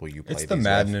and people you play. It's the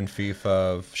Madden and FIFA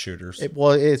of shooters.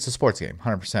 It's a sports game,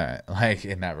 100%. Like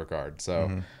in that regard.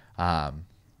 So, like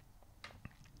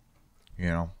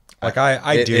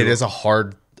I do. It is a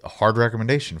hard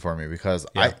recommendation for me because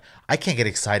I can't get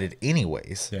excited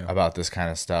anyways about this kind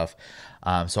of stuff.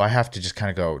 So I have to just kind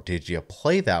of go, did you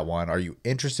play that one? Are you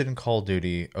interested in Call of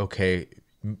Duty? Okay.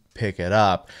 pick it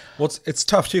up. Well, it's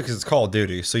tough too because it's Call of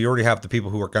Duty, so you already have the people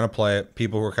who are going to play it,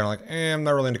 people who are kind of like, I'm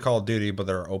not really into Call of Duty, but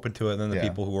they're open to it, and then the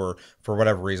people who are, for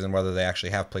whatever reason, whether they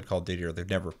actually have played Call of Duty or they've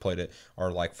never played it,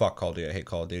 are like, fuck Call of Duty, I hate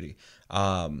Call of Duty.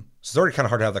 So it's already kind of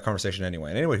hard to have that conversation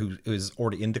anyway. And anyone who is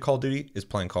already into Call of Duty is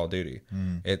playing Call of Duty.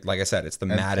 It, like I said, it's the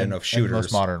Madden of shooters. And the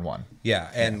most modern one. Yeah,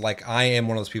 and like I am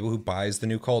one of those people who buys the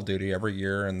new Call of Duty every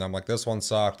year, and I'm like, this one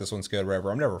sucked, this one's good,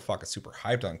 whatever. I'm never fucking super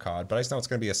hyped on COD, but I just know it's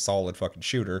going to be a solid fucking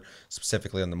shooter,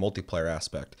 specifically on the multiplayer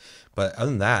aspect. But other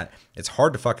than that, it's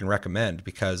hard to fucking recommend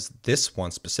because this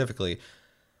one specifically,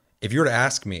 if you were to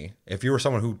ask me, if you were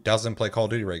someone who doesn't play Call of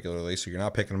Duty regularly, so you're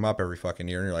not picking them up every fucking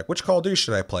year, and you're like, which Call of Duty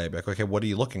should I play? I'd be like, okay, what are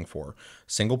you looking for?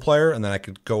 Single player, and then I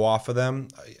could go off of them.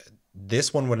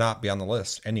 This one would not be on the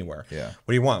list anywhere. Yeah. What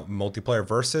do you want? Multiplayer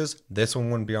versus? This one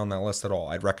wouldn't be on that list at all.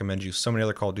 I'd recommend you so many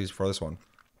other Call of Duties before this one.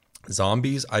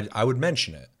 Zombies, I would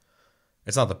mention it.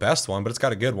 It's not the best one, but it's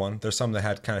got a good one. There's some that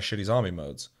had kind of shitty zombie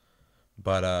modes.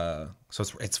 But so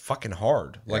it's fucking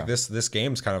hard. Like this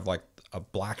game's kind of like a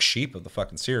black sheep of the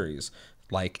fucking series,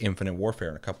 like Infinite Warfare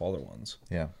and a couple other ones.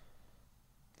 Yeah.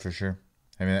 For sure.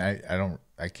 I mean,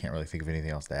 I can't really think of anything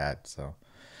else to add, so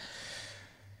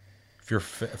If you're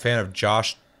a fan of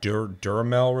Josh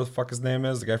Duhamel, where the fuck his name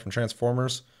is, the guy from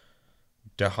Transformers,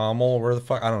 Duhamel, where the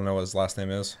fuck, I don't know what his last name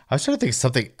is. I was trying to think of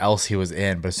something else he was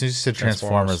in, but as soon as you said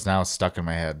Transformers, now it's stuck in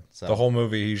my head. So. The whole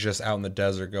movie, he's just out in the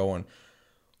desert going,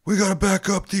 we gotta back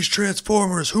up these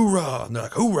Transformers, hoorah! And they're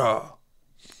like, hoorah!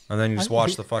 And then you just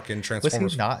watch the fucking Transformers.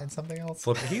 Was he not in something else?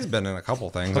 He's been in a couple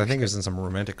things. I think he was in some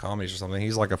romantic comedies or something.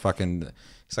 He's like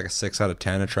a 6 out of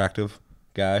 10 attractive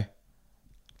guy.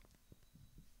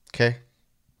 Okay.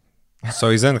 So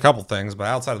he's in a couple things, but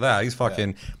outside of that,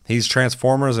 he's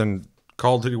Transformers and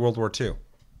Call of Duty World War II. All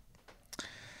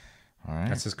right.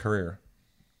 That's his career.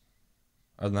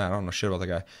 Other than that, I don't know shit about the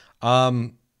guy.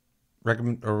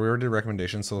 We already did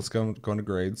recommendations, so let's go into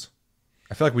grades.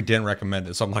 I feel like we didn't recommend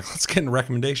it, so I'm like, let's get into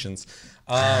recommendations.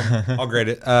 I'll grade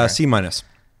it. C-. I'm going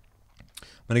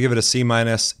to give it a C-.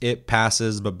 It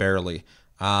passes, but barely.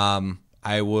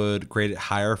 I would grade it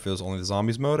higher if it was only the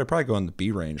zombies mode. I'd probably go in the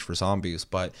B range for zombies,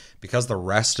 but because the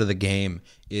rest of the game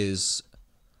is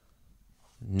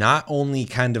not only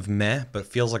kind of meh, but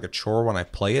feels like a chore when I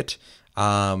play it,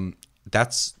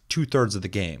 that's 2/3 of the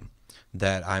game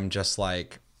that I'm just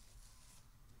like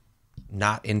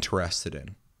not interested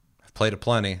in. I've played it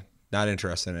plenty, not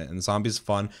interested in it. And zombies is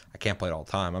fun. I can't play it all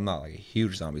the time. I'm not like a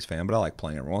huge zombies fan, but I like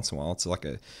playing it every once in a while. It's like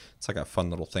a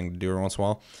fun little thing to do every once in a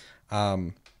while.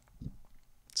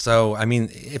 So I mean,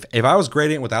 if I was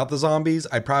grading it without the zombies,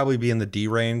 I'd probably be in the D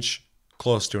range,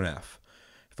 close to an F.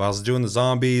 If I was doing the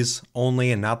zombies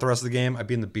only and not the rest of the game, I'd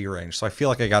be in the B range. So I feel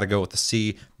like I got to go with the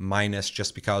C-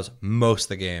 just because most of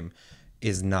the game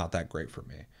is not that great for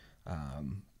me.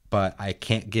 But I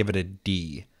can't give it a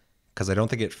D because I don't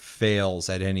think it fails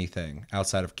at anything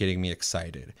outside of getting me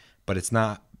excited. But it's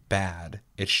not bad.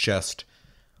 It's just,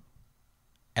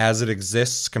 as it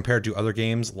exists compared to other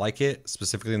games like it,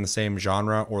 specifically in the same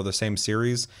genre or the same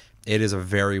series, it is a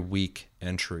very weak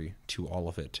entry to all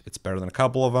of it. It's better than a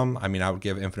couple of them. I mean, I would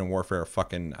give Infinite Warfare a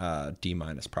fucking D-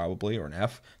 probably, or an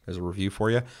F. There's a review for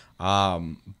you.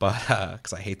 But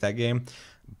because I hate that game.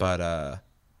 But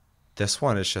this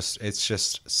one is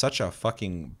just such a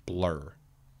fucking blur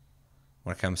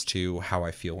when it comes to how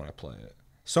I feel when I play it.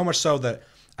 So much so that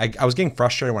I was getting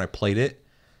frustrated when I played it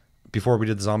before we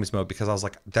did the zombies mode because I was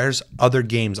like, there's other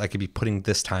games I could be putting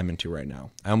this time into right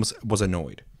now. I almost was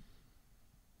annoyed.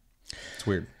 It's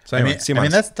weird. So anyway, I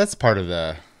mean that's part of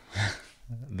the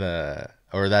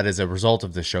or that is a result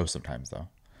of the show sometimes though.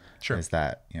 Sure. Is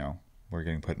that, we're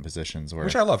getting put in positions where,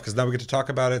 which I love because now we get to talk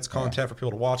about it. It's content for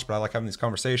people to watch, but I like having these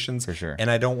conversations. For sure.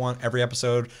 And I don't want every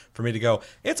episode for me to go,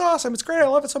 it's awesome, it's great, I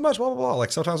love it so much, blah blah blah.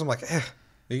 Like sometimes I'm like,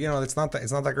 it's not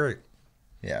that great.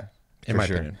 Yeah. In my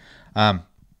opinion.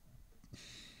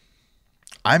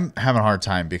 I'm having a hard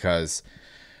time because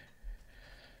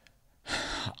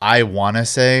I want to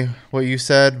say what you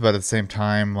said, but at the same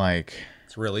time, like,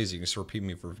 it's real easy. You can just repeat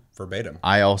me verbatim.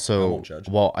 I also, won't judge.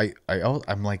 well,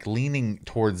 I'm like leaning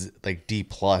towards like D+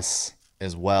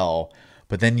 as well,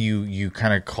 but then you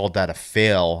kind of called that a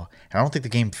fail, and I don't think the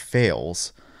game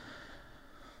fails.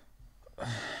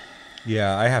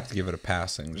 Yeah, I have to give it a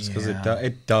passing just because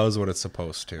it does what it's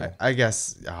supposed to. I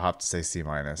guess I'll have to say C-,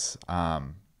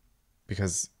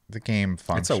 because the game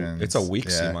functions. It's a weak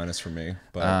C- for me.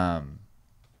 But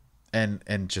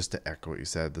and just to echo what you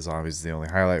said, the zombies is the only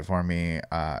highlight for me.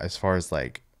 As far as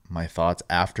like my thoughts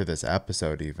after this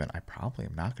episode, even I probably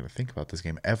am not going to think about this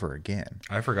game ever again.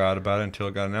 I forgot about it until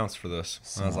it got announced for this.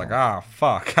 And I was like,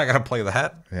 fuck, I gotta play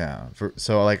that. Yeah.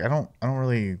 So like I don't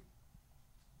really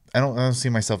I don't see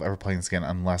myself ever playing this again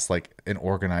unless like an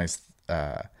organized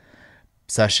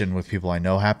session with people I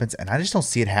know happens, and I just don't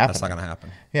see it happening. That's not gonna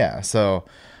happen. Yeah, so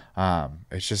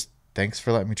it's just thanks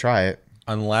for letting me try it.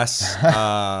 Unless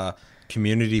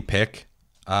community pick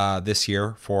this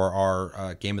year for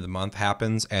our game of the month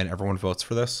happens and everyone votes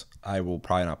for this, I will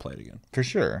probably not play it again. For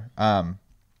sure.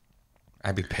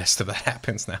 I'd be pissed if that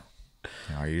happens now.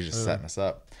 You're just setting us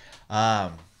up.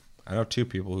 I know 2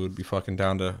 people who would be fucking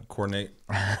down to coordinate,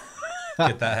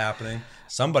 get that happening.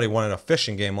 Somebody wanted a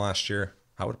fishing game last year.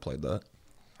 I would have played that.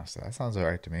 That sounds all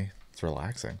right to me. It's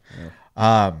relaxing.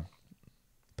 Yeah.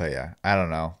 But yeah, I don't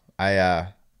know.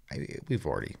 We've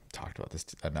already talked about this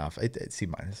enough. It's C-.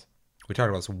 We talked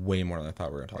about this way more than I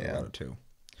thought we were going to talk about it too.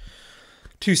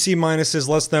 2 C-minuses.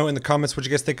 Let us know in the comments what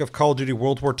you guys think of Call of Duty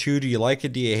World War II. Do you like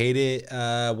it? Do you hate it?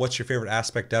 What's your favorite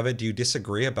aspect of it? Do you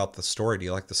disagree about the story? Do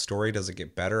you like the story? Does it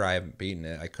get better? I haven't beaten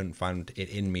it. I couldn't find it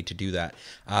in me to do that.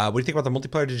 What do you think about the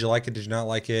multiplayer? Did you like it? Did you not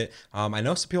like it? I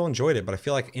know some people enjoyed it, but I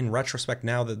feel like in retrospect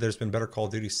now that there's been better Call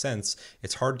of Duty since,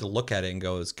 it's hard to look at it and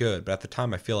go, it's good. But at the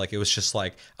time, I feel like it was just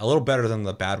like a little better than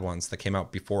the bad ones that came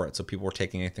out before it. So people were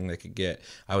taking anything they could get.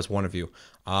 I was one of you.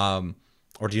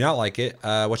 Or do you not like it?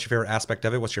 What's your favorite aspect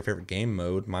of it? What's your favorite game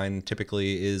mode? Mine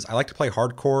typically is I like to play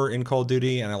hardcore in Call of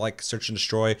Duty, and I like search and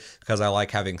destroy because I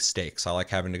like having stakes. I like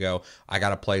having to go, I got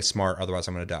to play smart, otherwise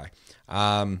I'm going to die.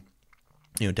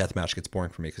 Deathmatch gets boring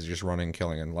for me because you're just running,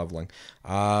 killing, and leveling.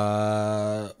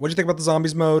 What do you think about the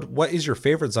zombies mode? What is your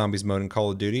favorite zombies mode in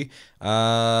Call of Duty?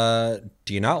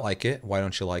 Do you not like it? Why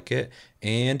don't you like it?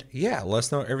 And yeah, let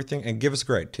us know everything and give us a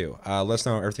grade too. Let us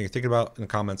know everything you're thinking about in the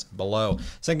comments below.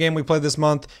 Second game we played this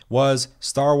month was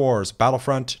Star Wars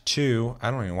Battlefront 2.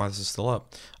 I don't even know why this is still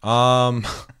up.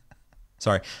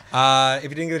 Sorry. If you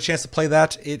didn't get a chance to play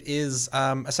that, it is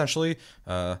essentially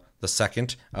the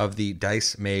second of the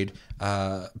DICE-made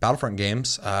Battlefront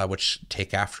games, which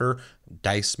take after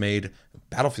DICE-made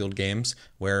Battlefield games,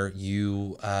 where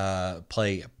you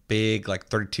play big, like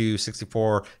 32,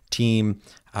 64 team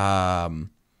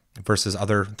versus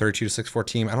other 32 to 64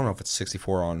 team. I don't know if it's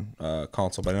 64 on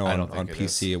console, but I know on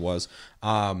PC it was.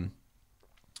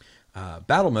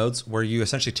 Battle modes where you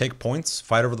essentially take points,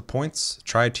 fight over the points,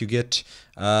 try to get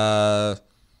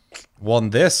well,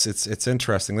 in this it's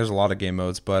interesting. There's a lot of game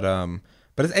modes, but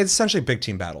it's essentially big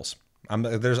team battles.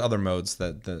 There's other modes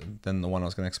than the one I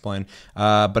was going to explain.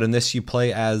 But in this, you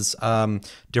play as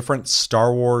different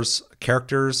Star Wars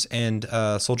characters and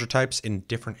soldier types in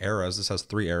different eras. This has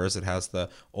 3 eras. It has the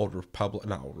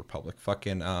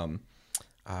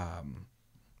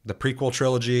the prequel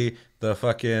trilogy, the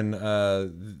fucking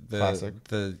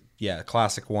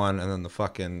classic one, and then the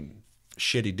fucking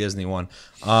shitty Disney one.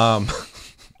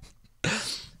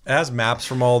 It has maps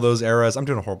from all those eras. I'm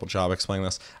doing a horrible job explaining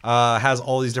this. Has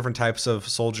all these different types of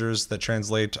soldiers that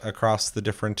translate across the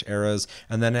different eras,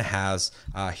 and then it has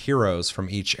heroes from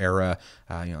each era.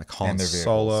 Like Han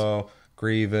Solo,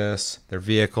 Grievous, their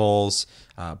vehicles,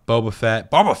 Boba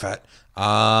Fett,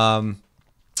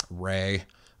 Rey.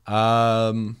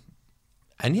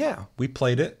 And yeah, we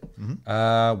played it.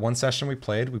 Mm-hmm. One session we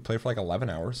played for like 11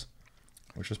 hours,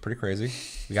 which was pretty crazy.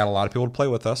 We got a lot of people to play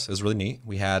with us. It was really neat.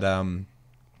 We had, I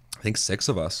think 6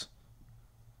 of us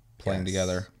playing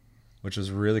together, which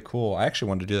was really cool. I actually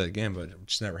wanted to do that again, but it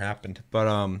just never happened.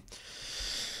 But,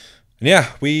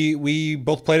 yeah, we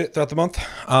both played it throughout the month.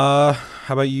 How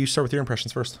about you start with your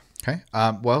impressions first? Okay.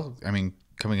 Well, I mean,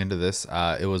 coming into this,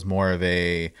 it was more of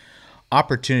a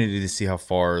opportunity to see how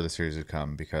far the series would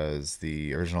come, because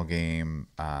the original game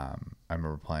I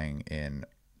remember playing in,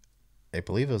 I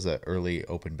believe it was an early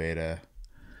open beta,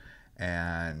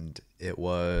 and it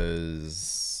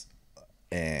was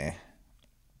I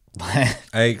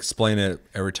explain it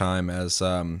every time as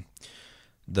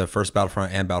the first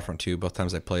Battlefront and Battlefront 2, both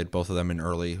times I played both of them in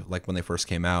early, like when they first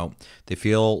came out, they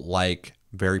feel like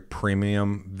very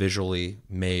premium, visually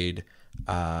made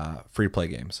free-to-play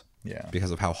games. Yeah. Because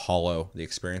of how hollow the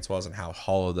experience was and how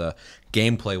hollow the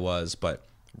gameplay was, but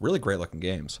really great looking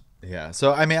games. Yeah.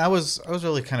 So I mean, I was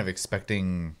really kind of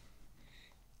expecting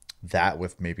that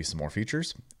with maybe some more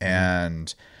features.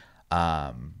 And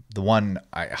the one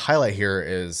I highlight here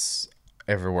is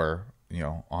everywhere,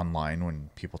 online when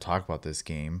people talk about this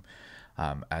game,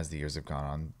 as the years have gone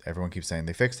on, everyone keeps saying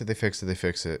they fixed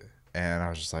it. And I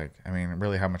was just like, I mean,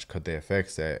 really, how much could they have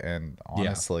fixed it? And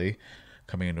honestly,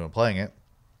 coming into and playing it,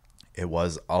 it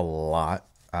was a lot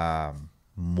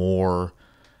more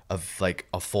of like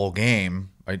a full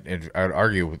game. I would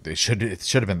argue it should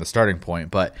have been the starting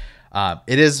point, but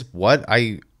it is what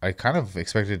I kind of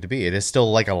expected it to be. It is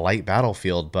still like a light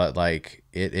Battlefield, but like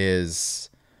it is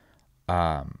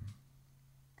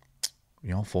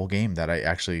full game that I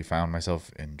actually found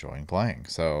myself enjoying playing.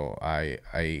 So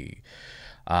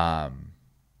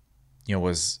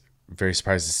was very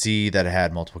surprised to see that it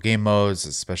had multiple game modes,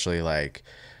 especially like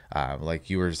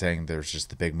you were saying, there's just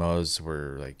the big modes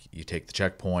where like you take the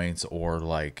checkpoints, or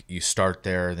like you start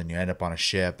there, then you end up on a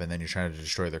ship, and then you're trying to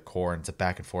destroy their core, and it's a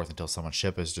back and forth until someone's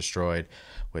ship is destroyed,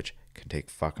 which can take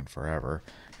fucking forever.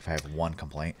 If I have one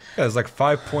complaint, yeah, there's like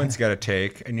 5 points you got to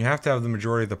take, and you have to have the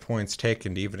majority of the points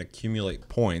taken to even accumulate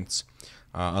points.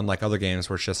 Unlike other games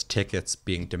where it's just tickets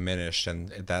being diminished, and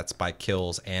that's by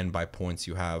kills and by points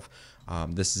you have.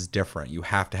 This is different. You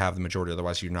have to have the majority,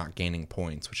 otherwise you're not gaining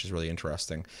points, which is really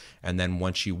interesting. And then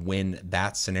once you win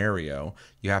that scenario,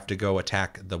 you have to go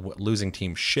attack the losing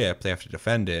team's ship. They have to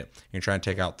defend it. You're trying to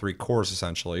take out 3 cores,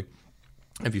 essentially.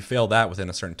 If you fail that within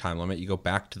a certain time limit, you go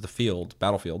back to the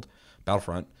battlefront,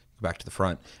 go back to the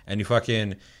front, and you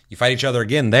fight each other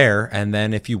again there. And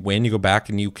then if you win, you go back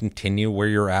and you continue where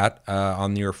you're at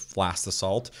on your last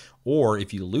assault. Or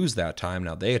if you lose that time,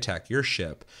 now they attack your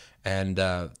ship. And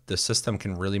the system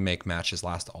can really make matches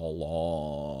last a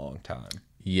long time.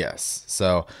 Yes.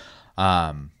 So,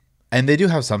 and they do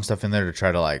have some stuff in there to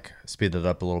try to like speed it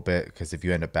up a little bit, because if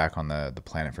you end up back on the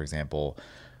planet, for example,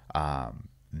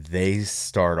 they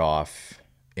start off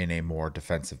in a more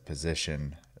defensive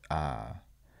position,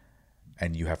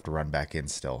 and you have to run back in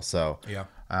still. So,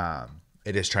 yeah.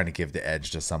 It is trying to give the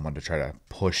edge to someone to try to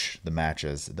push the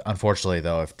matches. Unfortunately,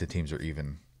 though, if the teams are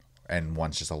even and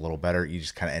one's just a little better, you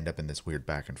just kind of end up in this weird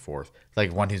back and forth.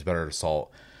 Like one team's better at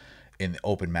assault in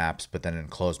open maps, but then in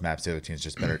closed maps, the other team's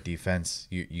just better at defense.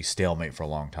 You stalemate for a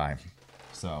long time.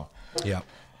 So, yeah.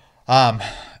 I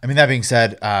mean, that being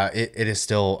said, it is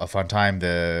still a fun time.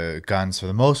 The guns, for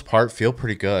the most part, feel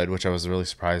pretty good, which I was really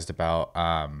surprised about,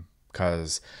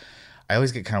 because I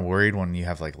always get kind of worried when you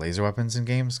have like laser weapons in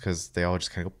games, because they all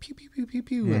just kind of go pew, pew, pew, pew,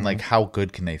 pew. Mm-hmm. And like, how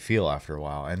good can they feel after a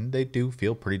while? And they do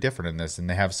feel pretty different in this, and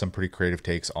they have some pretty creative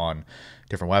takes on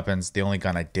different weapons. The only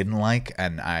gun I didn't like,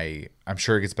 and I'm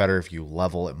sure it gets better if you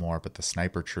level it more, but the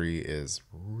sniper tree is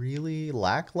really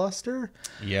lackluster.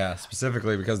 Yeah,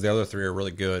 specifically because the other 3 are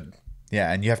really good. Yeah,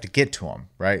 and you have to get to them,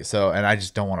 right? So, and I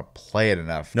just don't want to play it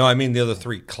enough. No, I mean the other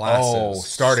 3 classes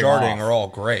starting are all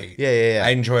great. Yeah. I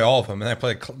enjoy all of them, and I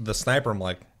play the sniper. I'm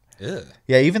like, ugh.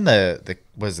 Yeah, even the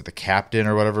was it the captain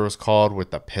or whatever it was called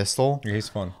with the pistol? Yeah, he's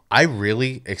fun. I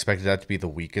really expected that to be the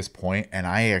weakest point, and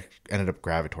I ended up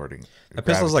gravitating. The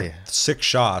pistol's like 6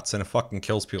 shots, and it fucking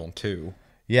kills people in 2.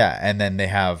 Yeah, and then they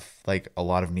have like a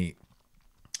lot of neat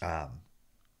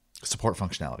support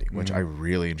functionality, which I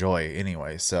really enjoy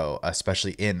anyway. So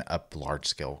especially in a large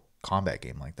scale combat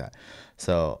game like that.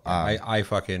 So I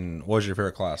fucking, what was your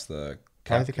favorite class?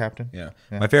 Probably the captain. Yeah.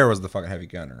 My favorite was the fucking heavy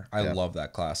gunner. I love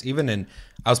that class. Even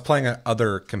I was playing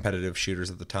other competitive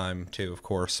shooters at the time too, of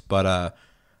course, but I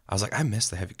was like, I miss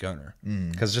the heavy gunner,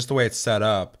 because just the way it's set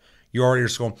up, you already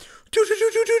just going do, do, do,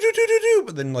 do, do, do, do, do,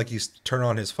 but then like you turn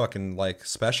on his fucking like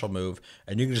special move,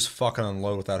 and you can just fucking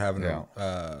unload without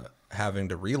having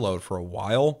to reload for a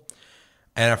while.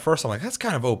 And at first I'm like, that's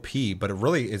kind of OP, but it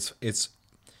really it's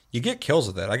you get kills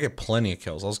with it. I get plenty of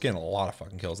kills. I was getting a lot of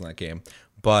fucking kills in that game.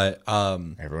 But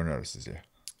everyone notices you.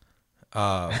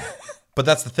 But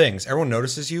that's the thing. Everyone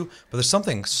notices you, but there's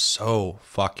something so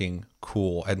fucking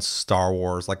cool and Star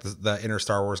Wars, like the inner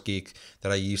Star Wars geek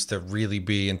that I used to really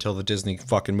be until the Disney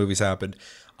fucking movies happened.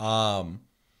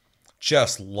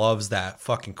 Just loves that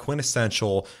fucking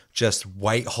quintessential just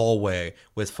white hallway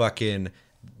with fucking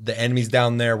the enemies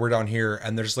down there, we're down here,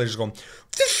 and there's lasers going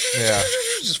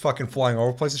just fucking flying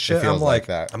over places shit. I'm like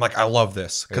that. I'm like, I love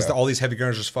this, because all these heavy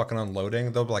gunners just fucking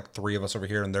unloading. There'll be like 3 of us over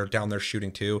here, and they're down there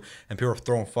shooting too, and people are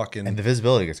throwing fucking, and the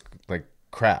visibility is like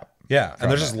crap. Yeah,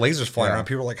 and there's just lasers flying around.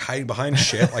 People are like hiding behind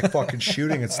shit, like fucking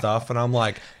shooting and stuff. And I'm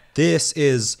like, this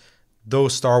is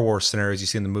those Star Wars scenarios you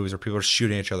see in the movies where people are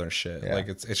shooting each other and shit. Like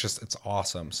it's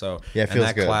awesome. So it feels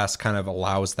that good. Class kind of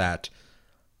allows that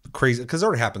crazy, because it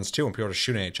already happens too when people are just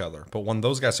shooting at each other. But when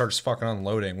those guys start just fucking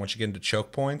unloading, once you get into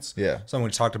choke points, something we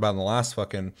talked about in the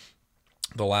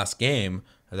last game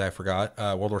that I forgot,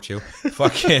 World War II,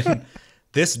 fucking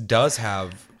this does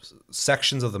have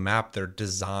sections of the map that are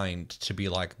designed to be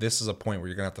like, this is a point where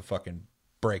you're gonna have to fucking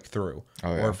break through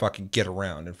or fucking get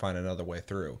around and find another way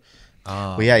through.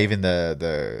 Well, yeah, even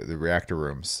the reactor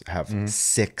rooms have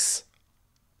 6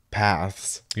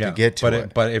 paths to get to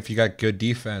it. But if you got good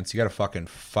defense, you got to fucking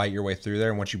fight your way through there.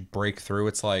 And once you break through,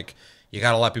 it's like you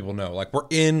got to let people know, like, we're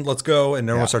in, let's go, and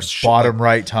everyone starts bottom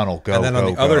right tunnel, go. And then on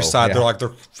the go, other go. side, they're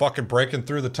fucking breaking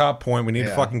through the top point. We need to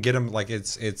Yeah. fucking get them. Like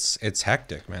it's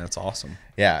hectic, man. It's awesome.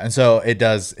 Yeah, and so it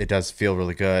does feel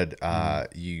really good.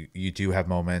 You do have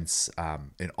moments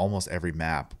in almost every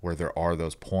map where there are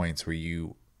those points where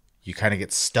you kind of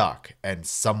get stuck, and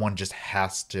someone just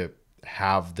has to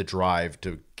have the drive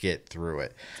to get through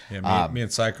it. Yeah, me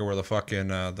and Psycho were the fucking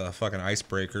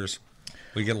icebreakers.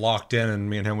 We get locked in, and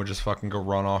me and him would just fucking go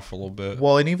run off for a little bit.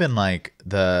 Well, and even like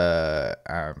the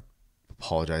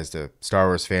apologize to Star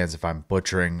Wars fans if I'm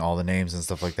butchering all the names and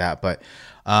stuff like that, but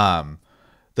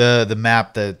the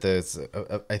map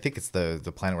that I think it's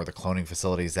the planet where the cloning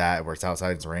facility is at, where it's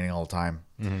outside, it's raining all the time.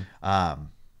 Mm-hmm.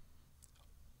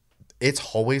 Its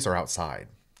hallways are outside.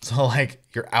 So like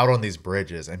you're out on these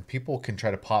bridges and people can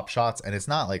try to pop shots, and it's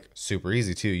not like super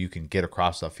easy too. You can get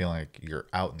across stuff feeling like you're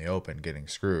out in the open getting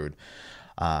screwed.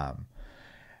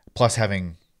 Plus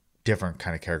having different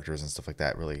kind of characters and stuff like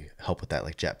that really help with that.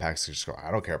 Like jetpacks, you just go,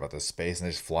 I don't care about this space, and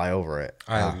they just fly over it.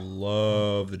 I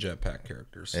love the jetpack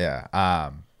characters. Yeah.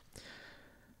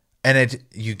 And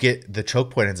you get the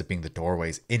choke point ends up being the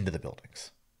doorways into the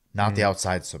buildings. Not the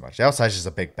outside so much. The outside is just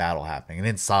a big battle happening, and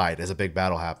inside is a big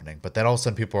battle happening. But then all of a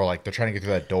sudden, people are like, they're trying to get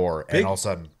through that door, and all of a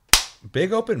sudden,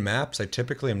 big open maps. I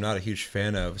typically am not a huge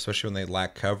fan of, especially when they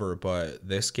lack cover. But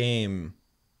this game,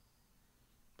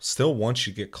 still, once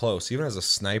you get close, even as a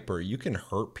sniper, you can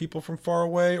hurt people from far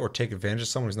away or take advantage of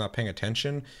someone who's not paying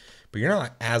attention. But you're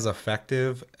not as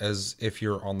effective as if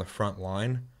you're on the front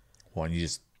line. well, you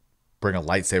just bring a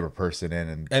lightsaber person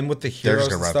in, and with the they're heroes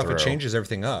just and gonna stuff, run it through. changes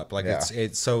everything up. Like Yeah.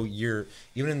 it's so you're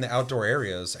even in the outdoor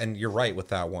areas, and you're right with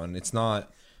that one. It's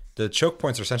not the choke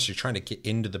points are essentially trying to get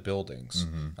into the buildings.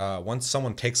 Once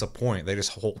someone takes a point, they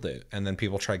just hold it, and then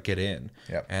people try to get in.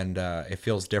 Yep. And it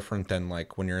feels different than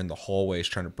like when you're in the hallways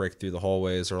trying to break through the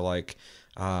hallways, or like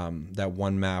that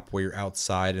one map where you're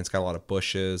outside and it's got a lot of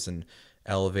bushes and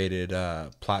elevated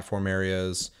platform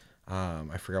areas.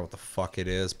 I forgot what the fuck it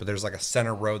is, but there's like a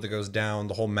center road that goes down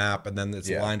the whole map, and then it's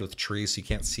lined with trees, so you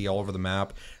can't see all over the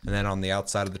map. And then on the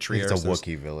outside of the tree, It's areas, a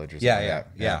Wookiee village or something.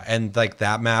 yeah. And like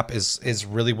that map is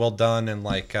really well done, and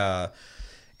like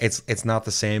it's not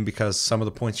the same because some of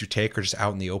the points you take are just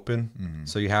out in the open,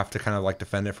 so you have to kind of like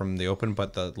defend it from the open.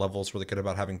 But the level's really good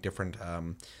about having different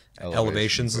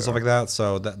elevations and stuff like that.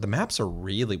 So the maps are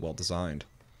really well designed.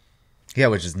 Yeah,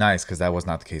 which is nice because that was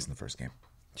not the case in the first game.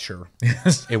 Sure.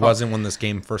 It wasn't when this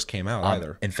game first came out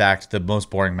either. In fact, the most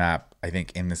boring map I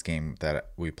think in this game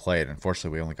that we played,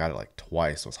 unfortunately we only got it like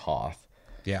twice, was Hoth.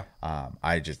 Yeah.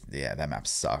 That map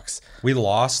sucks. We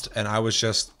lost, and I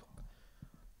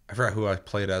forgot who I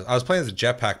played as. I was playing as a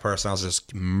jetpack person. I was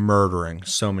just murdering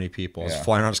so many people. I was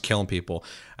flying around just killing people.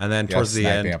 And then towards the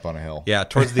sniping end, up on a hill. Yeah,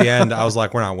 towards the end, I was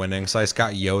like, we're not winning. So I just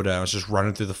got Yoda. I was just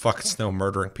running through the fucking snow,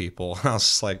 murdering people. I was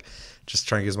just like, just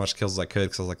trying to get as much kills as I could,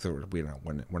 because I was like,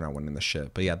 we're not winning this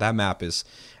shit. But yeah, that map is,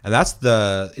 and that's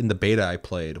in the beta I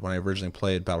played when I originally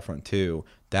played Battlefront 2.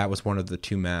 That was one of the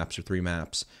 2 maps or 3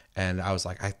 maps, and I was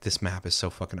like, this map is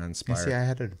so fucking uninspired. See, I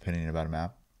had an opinion about a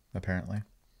map, apparently.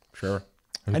 Sure.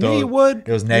 I knew you would.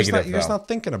 It was negative. You're just not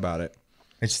thinking about it.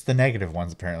 It's just the negative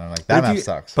ones, apparently. I'm like, that map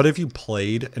sucks. But if you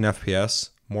played an FPS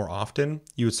more often,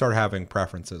 you would start having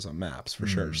preferences on maps for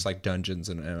sure, just like dungeons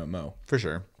and MMO. For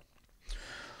sure.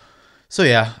 So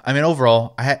yeah, I mean,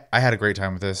 overall, I had a great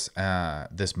time with this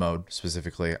mode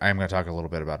specifically. I'm going to talk a little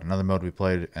bit about another mode we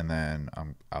played, and then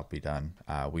I'll be done.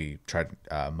 We tried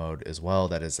a mode as well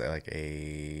that is like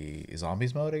a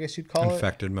zombies mode, I guess you'd call it.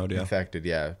 Infected mode, yeah. Infected,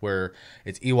 yeah, where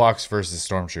it's Ewoks versus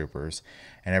stormtroopers,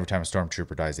 and every time a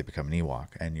stormtrooper dies, they become an Ewok,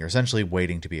 and you're essentially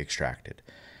waiting to be extracted.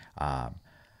 The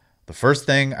first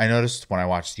thing I noticed when I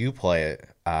watched you play it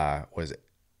was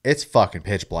it's fucking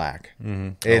pitch black.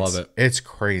 I love it. It's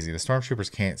crazy. The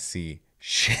stormtroopers can't see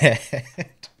shit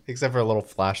except for a little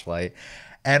flashlight.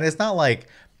 And it's not like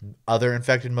other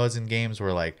infected modes in games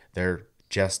where like they're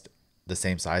just the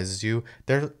same size as you.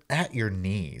 They're at your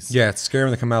knees. Yeah, it's scary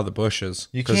when they come out of the bushes,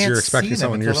 because can't you're expecting see them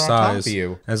someone your until they're on top size. of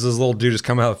you. As this little dude just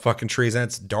come out of the fucking trees, and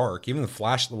it's dark. Even with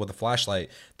the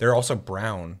flashlight, they're also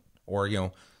brown or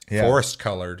forest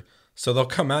colored. So they'll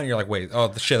come out and you're like, wait, oh,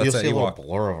 the shit, that's You'll an see a Ewok. little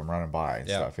blur of them running by and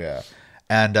stuff. Yeah.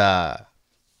 And I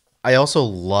also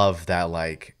love that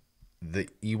like the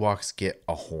Ewoks get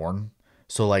a horn.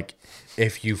 So like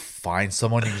if you find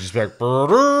someone, you can just be like,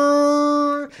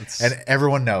 and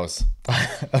everyone knows.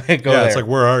 Okay, go there. It's like,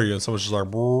 where are you? And someone's just like,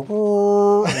 and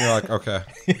you're like, okay.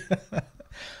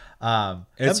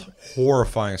 It's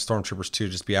horrifying. Stormtroopers too,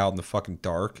 just be out in the fucking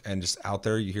dark, and just out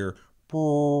there you hear,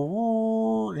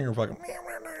 and you're like,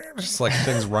 just like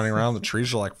things running around the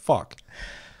trees. You're like, fuck.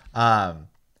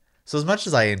 So So as much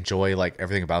as I enjoy like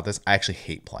everything about this, I actually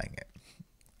hate playing it.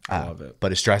 I love it.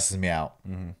 But it stresses me out.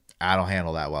 I don't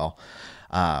handle that well.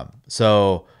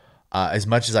 So as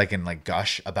much as I can like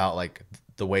gush about like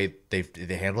the way they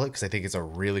handle it, because I think it's a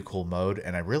really cool mode,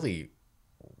 and I really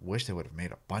wish they would have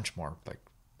made a bunch more like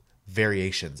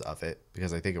variations of it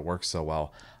because I think it works so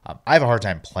well. I have a hard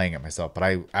time playing it myself, but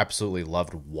I absolutely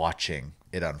loved watching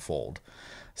it unfold.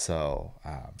 So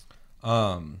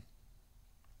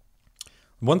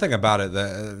one thing about it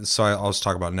that I'll just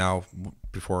talk about now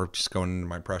before just going into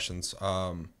my impressions.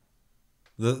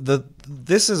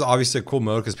 This is obviously a cool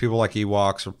mode because people like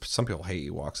Ewoks, or some people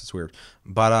hate Ewoks. It's weird,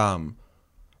 but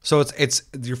so it's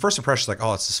your first impression is like,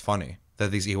 oh, it's just funny that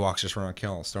these Ewoks just run around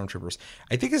killing stormtroopers.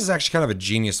 I think this is actually kind of a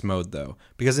genius mode though,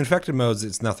 because infected modes,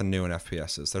 it's nothing new in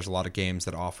FPSs. There's a lot of games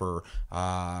that offer,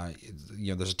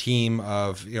 there's a team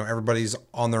of, everybody's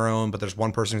on their own, but there's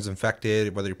one person who's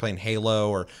infected, whether you're playing Halo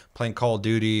or playing Call of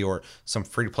Duty or some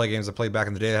free-to-play games I played back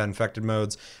in the day that had infected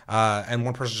modes, and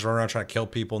one person just running around trying to kill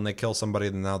people, and they kill somebody,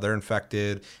 and now they're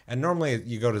infected. And normally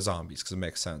you go to zombies because it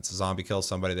makes sense. A zombie kills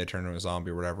somebody, they turn into a zombie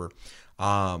or whatever.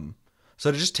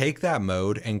 So to just take that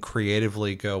mode and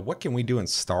creatively go, what can we do in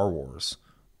Star Wars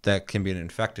that can be an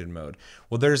infected mode?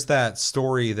 Well, there's that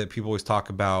story that people always talk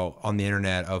about on the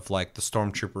internet of like the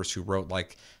stormtroopers who wrote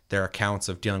like their accounts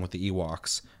of dealing with the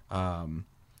Ewoks. And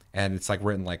it's like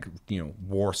written like,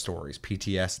 war stories,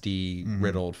 PTSD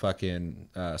riddled fucking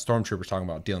stormtroopers talking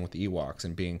about dealing with the Ewoks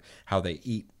and being how they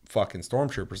eat fucking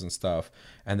stormtroopers and stuff.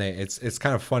 And it's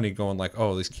kind of funny going like,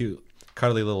 oh, these cute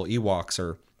cuddly little Ewoks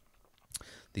are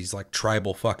these like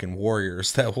tribal fucking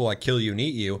warriors that will like kill you and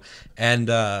eat you. And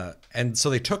so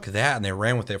they took that and they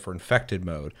ran with it for infected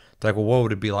mode. They're like, well, what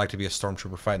would it be like to be a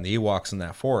stormtrooper fighting the Ewoks in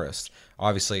that forest?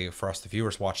 Obviously, for us, the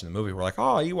viewers watching the movie, we're like,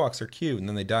 oh, Ewoks are cute. And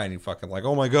then they die and you fucking like,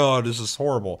 oh my God, this is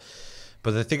horrible.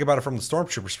 But they think about it from the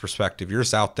stormtrooper's perspective. You're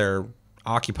just out there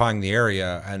occupying the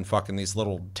area and fucking these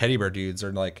little teddy bear dudes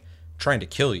are like trying to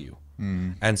kill you.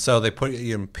 And so they put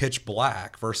you in pitch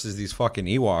black versus these fucking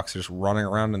Ewoks just running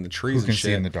around in the trees. Who can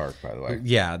see in the dark, by the way.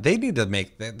 Yeah, they need to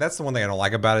make that's the one thing I don't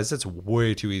like about it is it's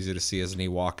way too easy to see as an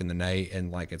Ewok in the night,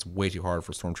 and like it's way too hard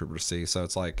for Stormtrooper to see. So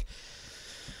it's like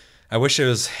I wish it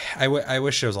was a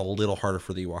little harder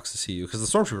for the Ewoks to see you, because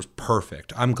the Stormtrooper's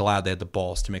perfect. I'm glad they had the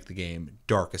balls to make the game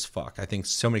dark as fuck. I think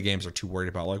so many games are too worried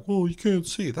about like, well, you can't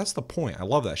see. That's the point. I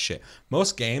love that shit.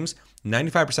 Most games,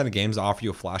 95% of games that offer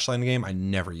you a flashlight in the game, I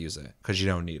never use it because you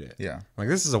don't need it. Yeah. Like,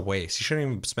 this is a waste. You shouldn't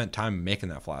even spend time making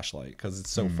that flashlight because it's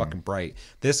so fucking bright.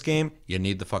 This game, you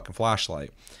need the fucking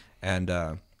flashlight. And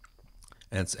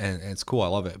it's cool. I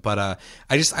love it. But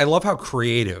I love how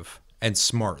creative and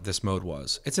smart this mode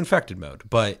was. It's infected mode,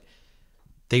 but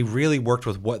they really worked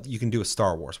with what you can do with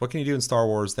Star Wars. What can you do in Star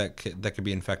Wars that could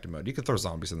be infected mode? You could throw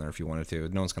zombies in there if you wanted to.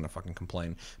 No one's going to fucking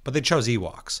complain. But they chose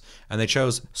Ewoks, and they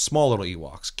chose small little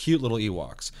Ewoks, cute little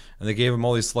Ewoks, and they gave them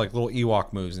all these like little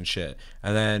Ewok moves and shit.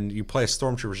 And then you play as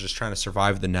stormtroopers just trying to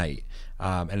survive the night.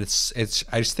 And I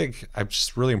just think I'm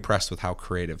just really impressed with how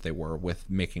creative they were with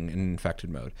making an infected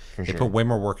mode. They put way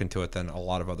more work into it than a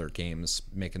lot of other games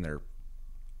making their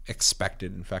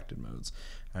expected infected modes.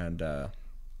 And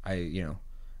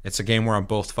it's a game where I'm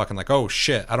both fucking like, oh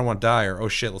shit, I don't want to die, or oh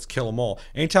shit, let's kill them all.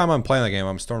 Anytime I'm playing the game,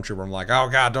 I'm a stormtrooper, I'm like, oh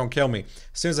god, don't kill me.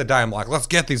 As soon as I die, I'm like, let's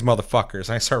get these motherfuckers.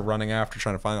 And I start running after,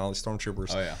 trying to find all these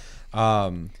stormtroopers. Oh yeah.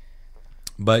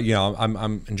 But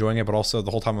I'm enjoying it, but also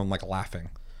the whole time I'm like laughing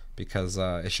because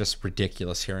it's just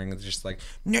ridiculous hearing it's just like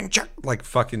ninja, like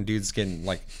fucking dudes getting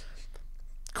like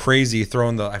crazy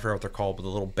throwing I forgot what they're called, but the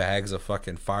little bags of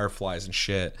fucking fireflies and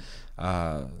shit.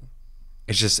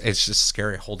 It's just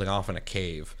scary holding off in a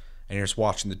cave, and you're just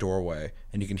watching the doorway,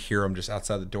 and you can hear them just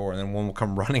outside the door, and then one will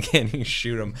come running in and you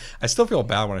shoot them. I still feel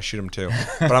bad when I shoot them too,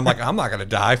 but I'm like, I'm not gonna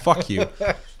die, fuck you.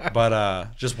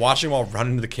 But just watching them all run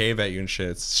into the cave at you and shit,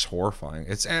 it's just horrifying.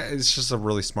 It's just a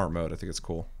really smart mode. I think it's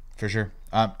cool. For sure.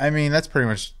 I mean, that's pretty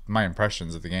much my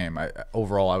impressions of the game.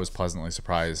 Overall, I was pleasantly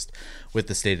surprised with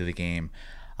the state of the game,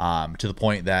 to the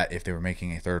point that if they were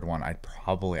making a third one, I'd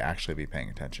probably actually be paying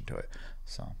attention to it.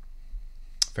 So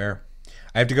fair.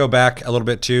 I have to go back a little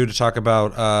bit too to talk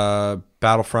about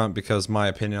Battlefront, because my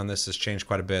opinion on this has changed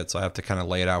quite a bit, so I have to kind of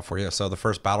lay it out for you. So the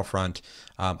first Battlefront,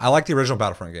 I like the original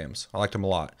Battlefront games. I liked them a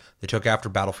lot. They took after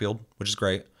Battlefield, which is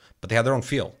great, but they had their own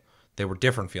feel. They were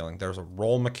different feeling. There was a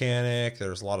role mechanic. There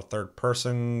was a lot of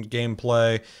third-person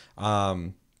gameplay.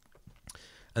 And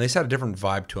they just had a different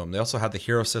vibe to them. They also had the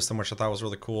hero system, which I thought was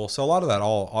really cool. So a lot of that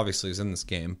all obviously is in this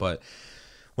game. But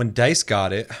when DICE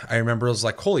got it, I remember it was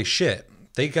like, holy shit,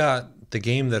 they got the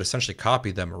game that essentially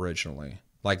copied them originally.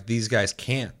 Like, these guys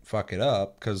can't fuck it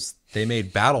up because they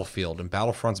made Battlefield, and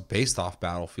Battlefront's based off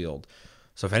Battlefield.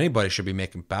 So if anybody should be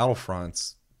making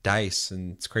Battlefronts, DICE,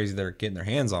 and it's crazy they're getting their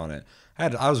hands on it.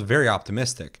 I was very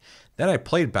optimistic. Then I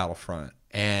played Battlefront,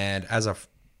 and as a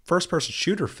first-person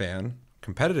shooter fan,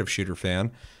 competitive shooter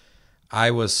fan, I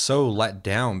was so let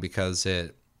down because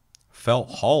it felt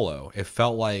hollow. It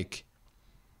felt like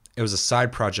it was a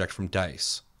side project from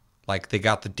DICE. Like they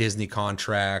got the Disney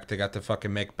contract, they got to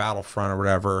fucking make Battlefront or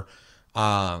whatever.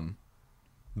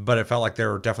 But it felt like they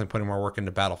were definitely putting more work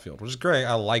into Battlefield, which is great.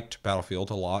 I liked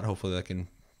Battlefield a lot. Hopefully they can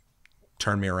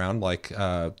turn me around like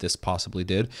this possibly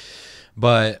did.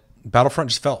 But Battlefront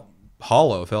just felt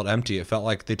hollow. It felt empty. It felt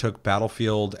like they took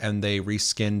Battlefield and they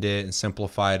reskinned it and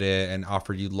simplified it and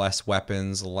offered you less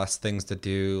weapons, less things to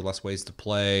do, less ways to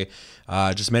play.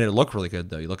 Just made it look really good,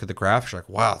 though. You look at the graphics, you're like,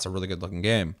 wow, it's a really good looking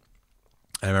game.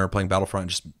 I remember playing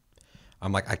Battlefront,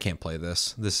 I'm like, I can't play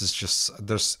this. This is just,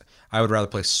 I would rather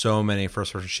play so many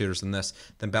first-person shooters than this.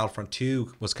 Then Battlefront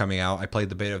 2 was coming out. I played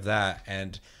the beta of that,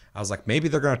 and I was like, maybe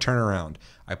they're going to turn around.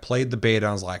 I played the beta.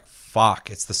 I was like,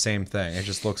 fuck, it's the same thing. It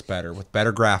just looks better with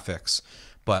better graphics.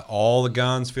 But all the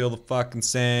guns feel the fucking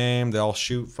same. They all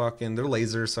shoot fucking, they're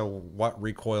lasers, so what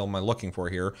recoil am I looking for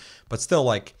here? But still,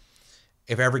 like,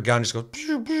 if every gun just goes,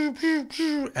 pew, pew, pew,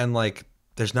 pew, and, like,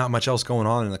 there's not much else going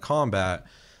on in the combat,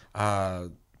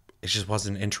 it just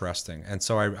wasn't interesting. And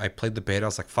so I played the beta. I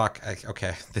was like, fuck,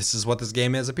 okay, this is what this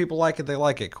game is. If people like it, they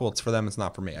like it. Cool, it's for them. It's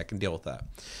not for me. I can deal with that.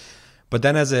 But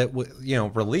then as it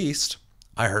released,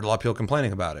 I heard a lot of people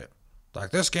complaining about it.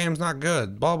 Like, this game's not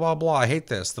good, blah, blah, blah. I hate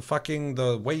this.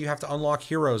 The way you have to unlock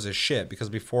heroes is shit. Because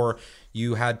before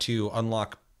you had to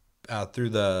unlock through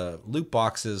the loot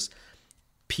boxes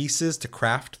pieces to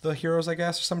craft the heroes, I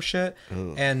guess, or some shit.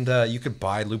 Ooh. And you could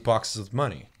buy loot boxes with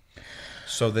money.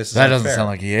 So this is unfair. Doesn't sound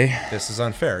like EA. This is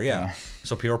unfair, yeah.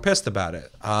 So people were pissed about it.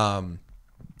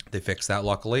 They fixed that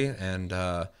luckily, and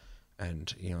the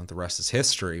rest is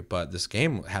history. But this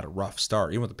game had a rough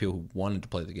start. Even with the people who wanted to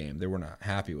play the game, they were not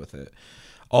happy with it.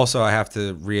 Also, I have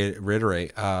to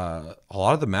reiterate, a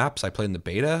lot of the maps I played in the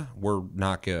beta were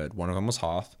not good. One of them was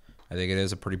Hoth. I think it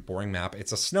is a pretty boring map.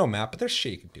 It's a snow map, but there's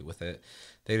shit you can do with it.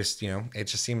 They just, it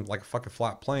just seemed like a fucking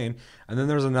flat plane. And then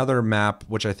there's another map,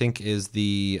 which I think is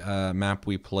the map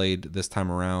we played this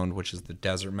time around, which is the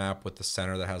desert map with the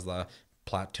center that has the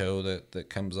plateau that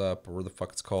comes up, or where the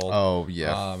fuck it's called. Oh,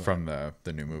 yeah, from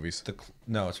the new movies.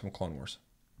 No, it's from Clone Wars.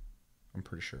 I'm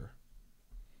pretty sure.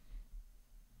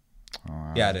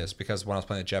 Yeah, it is, because when I was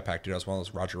playing the jetpack, dude, I was one of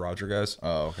those Roger guys.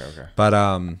 Oh, okay. But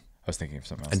I was thinking of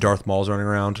something else. And Darth Maul's running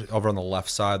around. Over on the left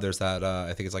side, there's that,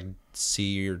 I think it's like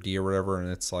C or D or whatever,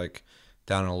 and it's like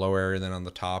down in a low area. Then on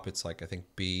the top, it's like, I think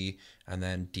B, and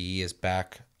then D is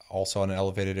back also on an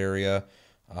elevated area.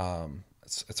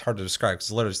 It's hard to describe because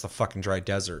it's literally just a fucking dry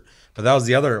desert. But that was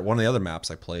one of the other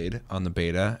maps I played on the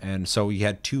beta, and so you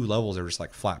had 2 levels that were just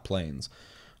like flat plains.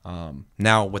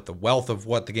 Now, with the wealth of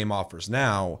what the game offers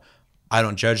now, I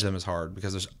don't judge them as hard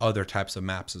because there's other types of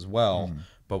maps as well.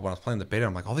 But when I was playing the beta,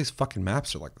 I'm like, all these fucking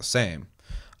maps are like the same.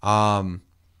 So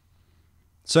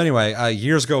anyway,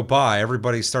 years go by,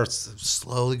 everybody starts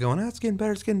slowly going, it's getting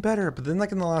better. But then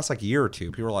like in the last like year or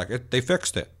two, people were like, they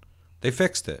fixed it.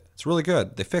 It's really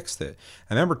good. They fixed it.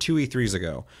 I remember 2 E3s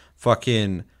ago,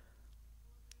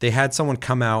 they had someone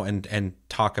come out and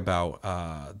talk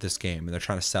about this game, and they're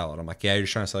trying to sell it. I'm like, yeah, you're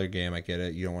trying to sell your game. I get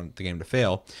it. You don't want the game to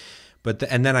fail.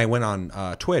 And then I went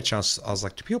on Twitch. I was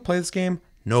like, do people play this game?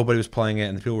 Nobody was playing it,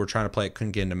 and the people who were trying to play it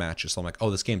couldn't get into matches. So I'm like, oh,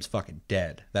 this game's fucking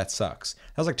dead. That sucks.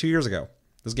 That was like 2 years ago.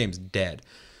 This game's dead.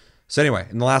 So anyway,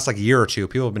 in the last like year or two,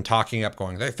 people have been talking up,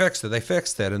 going, they fixed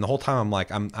it. And the whole time I'm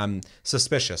like, I'm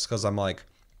suspicious, because I'm like,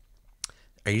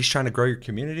 are you just trying to grow your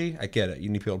community? I get it. You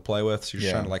need people to play with, so you're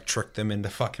just trying to like trick them into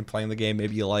fucking playing the game.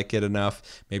 Maybe you like it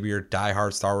enough. Maybe you're a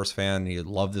diehard Star Wars fan and you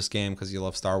love this game because you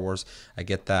love Star Wars. I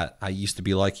get that. I used to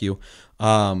be like you.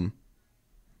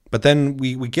 But then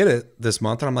we get it this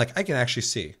month, and I'm like, I can actually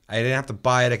see. I didn't have to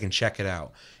buy it. I can check it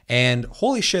out. And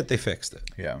holy shit, they fixed it.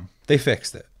 Yeah. They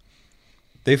fixed it.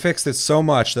 They fixed it so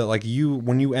much that like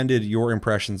when you ended your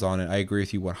impressions on it, I agree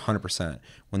with you 100%.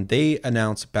 When they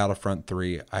announce Battlefront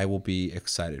 3, I will be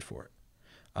excited for it.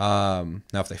 Now,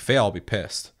 if they fail, I'll be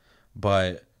pissed.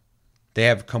 But they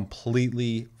have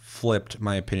completely flipped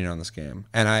my opinion on this game.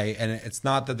 And it's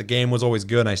not that the game was always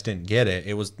good and I just didn't get it.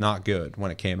 It was not good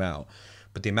when it came out.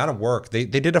 But the amount of work, they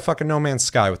did a fucking No Man's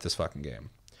Sky with this fucking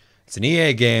game. It's an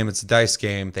EA game. It's a DICE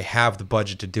game. They have the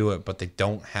budget to do it, but they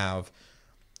don't have...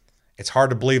 It's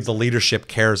hard to believe the leadership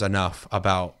cares enough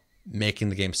about making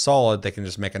the game solid. They can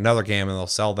just make another game and they'll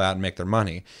sell that and make their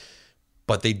money.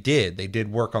 But they did. They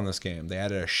did work on this game. They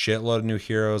added a shitload of new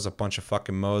heroes, a bunch of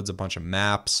fucking modes, a bunch of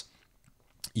maps.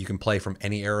 You can play from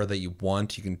any era that you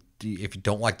want. You can, if you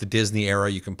don't like the Disney era,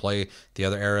 you can play the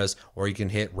other eras, or you can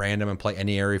hit random and play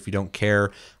any era if you don't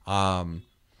care.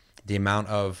 The amount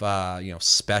of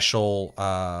special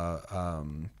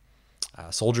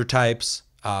soldier types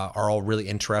are all really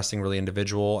interesting, really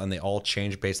individual, and they all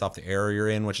change based off the era you're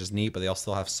in, which is neat, but they all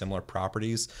still have similar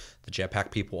properties. The jetpack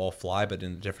people all fly, but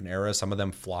in different eras. Some of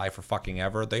them fly for fucking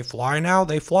ever. They fly now.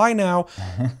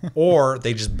 Or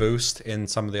they just boost in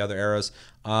some of the other eras.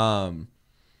 The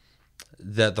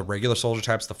regular soldier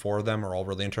types, the 4 of them, are all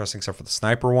really interesting, except for the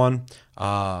sniper one.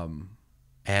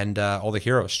 And all the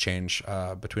heroes change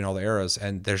between all the eras,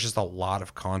 and there's just a lot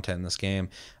of content in this game.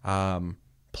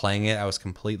 Playing it, I was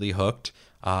completely hooked.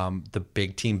 The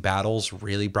big team battles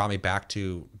really brought me back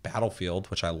to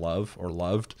Battlefield, which I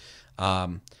loved.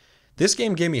 This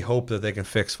game gave me hope that they can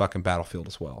fix fucking Battlefield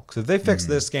as well. Because if they fix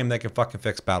this game, they can fucking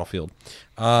fix Battlefield.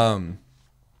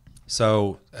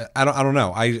 So I don't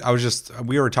know. I was just,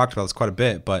 we already talked about this quite a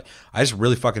bit, but I just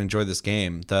really fucking enjoyed this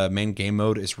game. The main game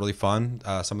mode is really fun.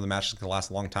 Some of the matches can last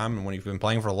a long time, and when you've been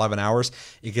playing for 11 hours,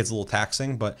 it gets a little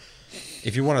taxing. But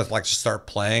if you want to like just start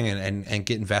playing and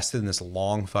get invested in this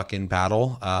long fucking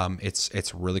battle,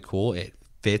 it's really cool. It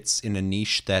fits in a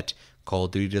niche that Call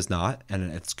of Duty does not,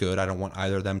 and it's good. I don't want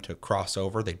either of them to cross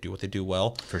over. They do what they do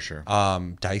well. For sure.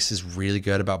 DICE is really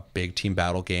good about big team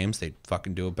battle games. They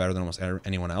fucking do it better than almost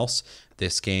anyone else.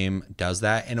 This game does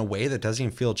that in a way that doesn't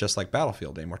even feel just like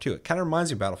Battlefield anymore, too. It kind of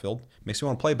reminds you of Battlefield. Makes me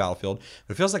want to play Battlefield,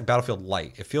 but it feels like Battlefield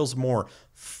light. It feels more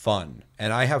fun.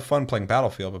 And I have fun playing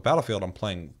Battlefield, but Battlefield I'm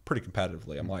playing pretty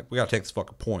competitively. I'm like, we got to take this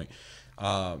fucking point.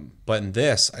 But in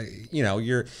this, you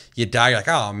die, you're like,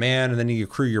 oh man, and then you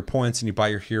accrue your points and you buy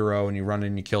your hero and you run in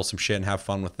and you kill some shit and have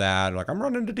fun with that. You're like, I'm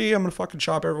running to D, I'm gonna fucking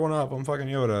chop everyone up. I'm fucking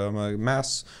Yoda. I'm a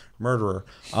mass murderer.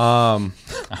 I'm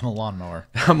a lawnmower.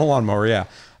 I'm a lawnmower, yeah.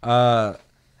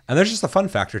 And there's just a fun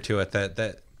factor to it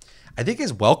that I think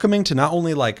is welcoming to not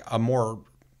only like a more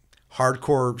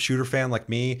hardcore shooter fan like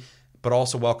me, but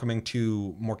also welcoming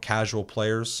to more casual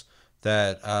players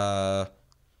that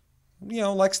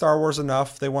like Star Wars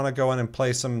enough. They want to go in and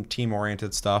play some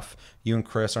team-oriented stuff. You and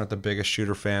Chris aren't the biggest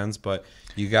shooter fans, but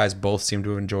you guys both seem to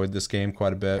have enjoyed this game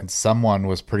quite a bit. And someone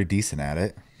was pretty decent at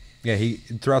it. Yeah,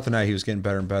 throughout the night he was getting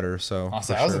better and better. So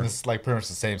also, I was in this like pretty much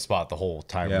the same spot the whole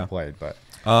time we played. But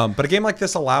a game like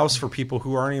this allows for people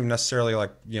who aren't even necessarily like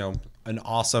an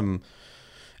awesome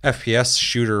FPS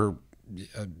shooter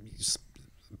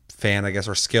fan, I guess,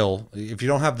 or skill. If you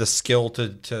don't have the skill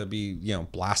to be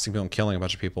blasting people and killing a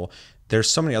bunch of people, there's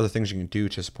so many other things you can do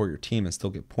to support your team and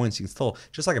still get points. You can still,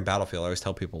 just like in Battlefield, I always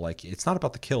tell people, like, it's not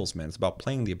about the kills, man. It's about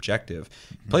playing the objective.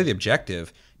 Play the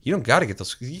objective. You don't got to get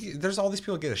those. There's all these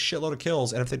people get a shitload of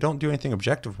kills, and if they don't do anything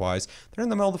objective wise, they're in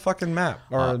the middle of the fucking map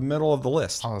or the middle of the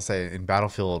list. I'll say in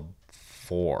Battlefield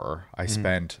 4, I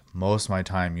spent most of my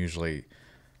time usually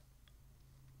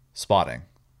spotting.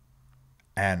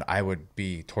 And I would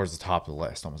be towards the top of the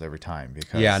list almost every time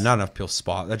because not enough people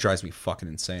spot. That drives me fucking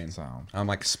insane. So I'm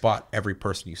like, spot every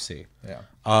person you see. Yeah.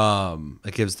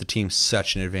 It gives the team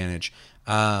such an advantage.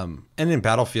 And in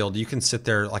Battlefield, you can sit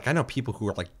there. Like, I know people who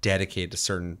are like dedicated to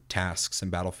certain tasks in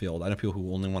Battlefield. I know people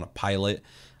who only want to pilot.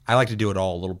 I like to do it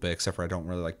all a little bit, except for I don't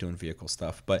really like doing vehicle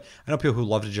stuff. But I know people who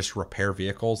love to just repair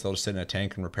vehicles. They'll just sit in a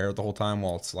tank and repair it the whole time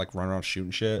while it's like running around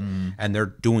shooting shit. And they're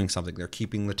doing something. They're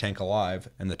keeping the tank alive,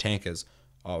 and the tank is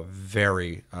a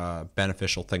very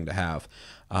beneficial thing to have.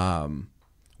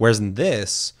 Whereas in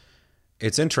this,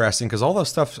 it's interesting because all those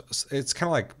stuff, it's kind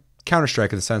of like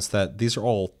Counter-Strike in the sense that these are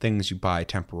all things you buy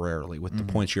temporarily with the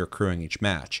points you're accruing each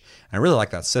match. And I really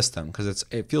like that system because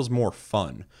it feels more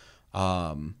fun.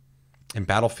 In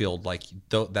Battlefield, like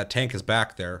that tank is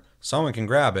back there. Someone can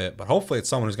grab it, but hopefully it's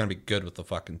someone who's going to be good with the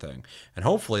fucking thing. And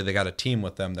hopefully they got a team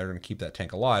with them. They're going to keep that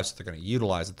tank alive, so they're going to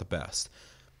utilize it the best.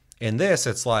 In this,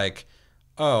 it's like,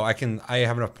 oh, I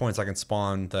have enough points. I can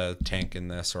spawn the tank in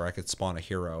this, or I could spawn a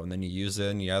hero, and then you use it,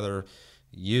 and you either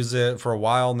use it for a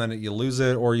while, and then you lose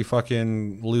it, or you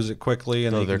fucking lose it quickly.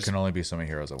 And so there can only be so many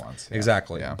heroes at once. Yeah.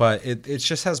 Exactly. Yeah. But it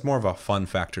just has more of a fun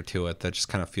factor to it that just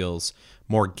kind of feels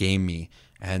more gamey.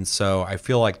 And so I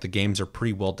feel like the games are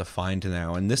pretty well defined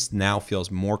now, and this now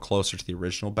feels more closer to the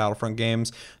original Battlefront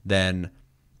games than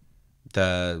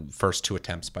the first 2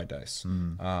 attempts by DICE.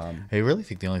 I really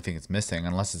think the only thing it's missing,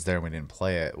 unless it's there and we didn't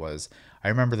play it, was I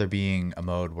remember there being a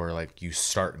mode where like you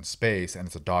start in space and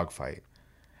it's a dogfight,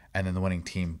 and then the winning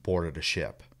team boarded a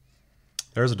ship.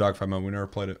 There's a dogfight mode. We never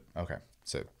played it. Okay.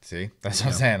 So, see? That's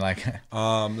what I'm saying. Like,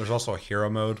 there's also a hero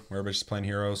mode where everybody's just playing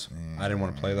heroes. I didn't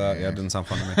want to play that. Yeah, it didn't sound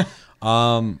fun to me.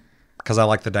 Because I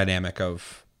like the dynamic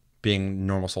of being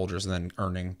normal soldiers and then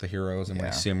earning the heroes. And when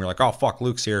you see them, you're like, oh, fuck,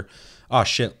 Luke's here. Oh,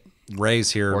 shit,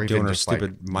 Ray's here Or doing even her just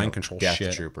stupid mind control Death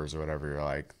shit. Troopers or whatever. You're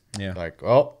like, Yeah. like,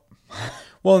 oh,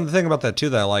 Well, and the thing about that too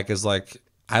that I like is like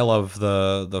I love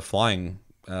the flying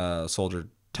soldier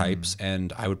types,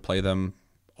 and I would play them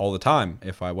all the time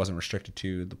if I wasn't restricted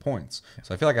to the points.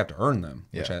 So I feel like I have to earn them,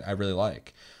 which I really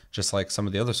like. Just like some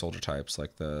of the other soldier types,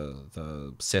 like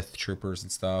the Sith troopers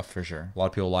and stuff. For sure. A lot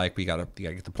of people like, but you gotta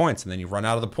get the points, and then you run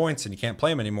out of the points and you can't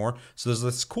play them anymore. So there's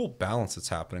this cool balance that's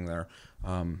happening there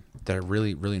that I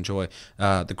really, really enjoy.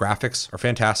 The graphics are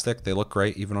fantastic. They look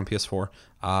great, even on PS4.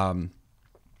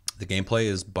 The gameplay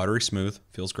is buttery smooth,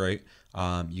 feels great.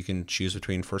 You can choose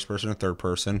between first person and third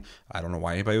person. I don't know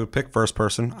why anybody would pick first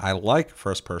person. I like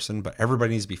first person, but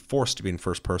everybody needs to be forced to be in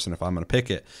first person if I'm going to pick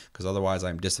it, because otherwise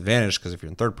I'm disadvantaged, because if you're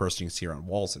in third person, you can see around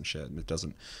walls and shit, and it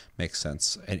doesn't make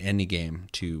sense in any game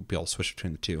to be able to switch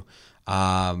between the two.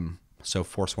 So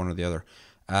force one or the other.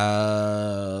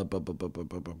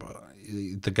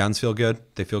 The guns feel good.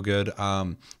 They feel good.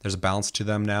 There's a balance to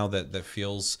them now that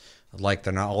feels like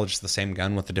they're not all just the same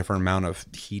gun with a different amount of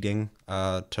heating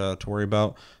to worry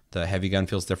about. The heavy gun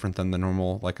feels different than the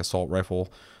normal like assault rifle,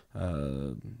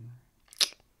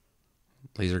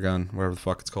 laser gun, whatever the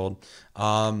fuck it's called.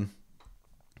 And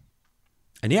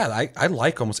yeah, I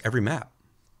like almost every map.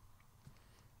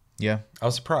 yeah. I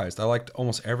was surprised. I liked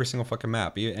almost every single fucking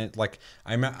map. And like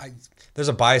there's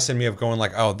a bias in me of going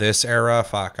like, oh, this era,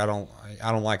 fuck, I don't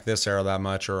like this era that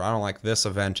much, or I don't like this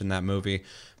event in that movie.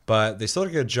 But they still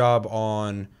did a good job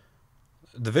on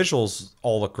the visuals.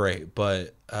 All look great,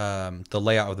 but the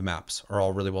layout of the maps are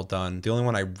all really well done. The only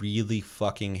one I really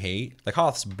fucking hate, like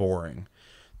Hoth's boring.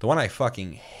 The one I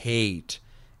fucking hate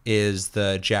is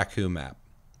the Jakku map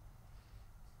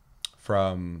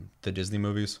from the Disney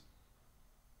movies.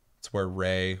 It's where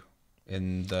Rey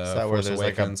in the Is that where Force there's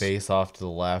Awakens, like a base off to the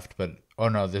left, but oh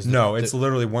no, there's no, it's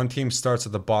literally one team starts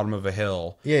at the bottom of a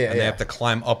hill, and they have to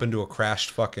climb up into a crashed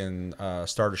fucking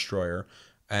Star Destroyer,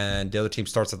 and the other team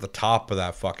starts at the top of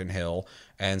that fucking hill,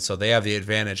 and so they have the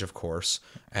advantage, of course,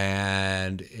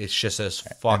 and it's just as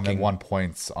and fucking then 1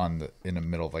 point's in the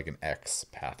middle of like an X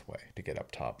pathway to get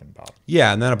up top and bottom.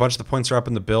 yeah, and then a bunch of the points are up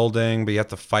in the building, but you have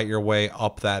to fight your way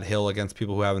up that hill against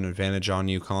people who have an advantage on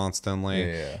you constantly,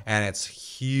 and it's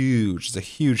huge. It's a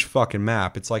huge fucking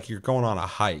map. It's like you're going on a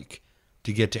hike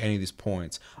to get to any of these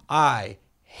points. I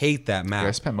hate that map. Yeah,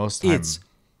 I spent most time It's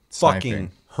fucking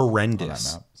sniping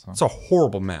horrendous. on that map, so. It's a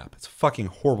horrible map. It's a fucking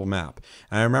horrible map.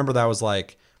 And I remember that was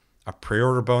like a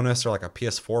pre-order bonus or like a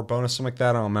PS4 bonus, something like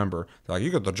that. I don't remember. They're like, you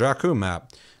got the Jakku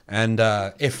map, and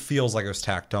it feels like it was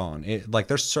tacked on. It like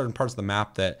there's certain parts of the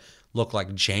map that look like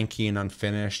janky and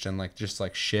unfinished and like just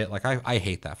like shit. Like I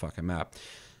hate that fucking map.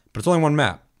 But it's only one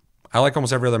map. I like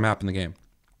almost every other map in the game,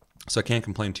 so I can't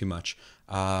complain too much.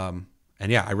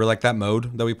 And yeah, I really like that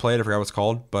mode that we played. I forgot what it's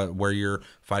called, but where you're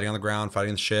fighting on the ground,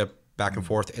 fighting the ship, back and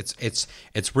forth.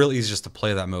 It's real easy just to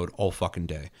play that mode all fucking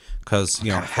day, because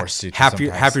you know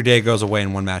half your day goes away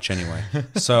in one match anyway.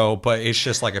 So, but it's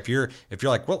just like if you're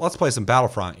like, well, let's play some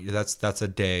Battlefront. That's a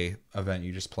day event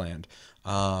you just planned.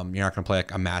 You're not gonna play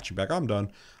like a match and be like, I'm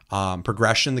done.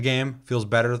 Progression in the game feels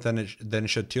better than it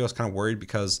should too. I was kind of worried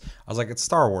because I was like, it's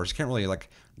Star Wars. You can't really like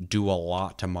do a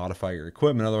lot to modify your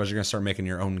equipment. Otherwise, you're gonna start making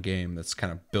your own game that's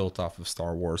kind of built off of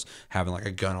Star Wars, having like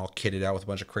a gun all kitted out with a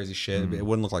bunch of crazy shit. It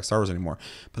wouldn't look like Star Wars anymore.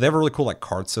 But they have a really cool like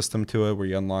card system to it where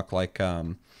you unlock like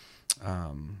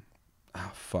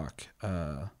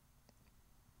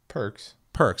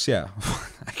perks. Yeah.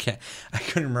 I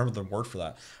couldn't remember the word for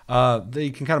that. That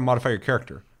you can kind of modify your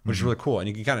character, which is really cool, and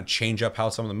you can kind of change up how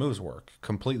some of the moves work,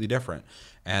 completely different.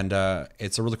 And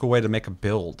it's a really cool way to make a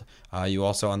build. You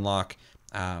also unlock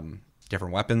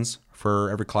different weapons for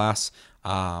every class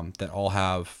that all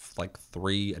have like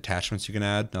 3 attachments you can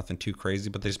add. Nothing too crazy,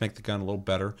 but they just make the gun a little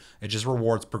better. It just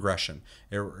rewards progression.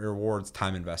 It rewards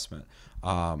time investment.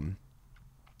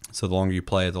 So the longer you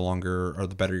play,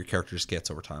 the better your character just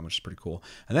gets over time, which is pretty cool.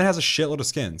 And that has a shitload of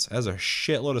skins. It has a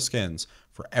shitload of skins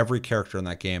for every character in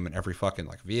that game, and every fucking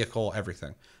like vehicle,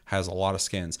 everything has a lot of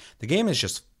skins. The game is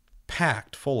just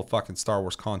packed full of fucking Star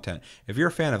Wars content. If you're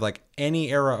a fan of like any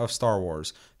era of Star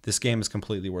Wars, this game is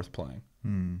completely worth playing.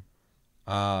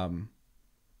 I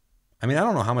mean, I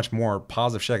don't know how much more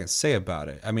positive shit I can say about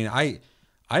it. I mean, I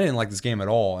didn't like this game at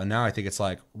all, and now I think it's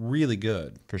like really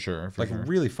good. For sure.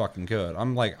 Really fucking good.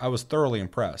 I was thoroughly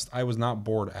impressed. I was not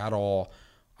bored at all.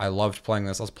 I loved playing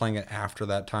this. I was playing it after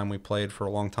that time we played for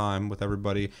a long time with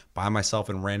everybody, by myself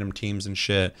in random teams and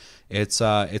shit. It's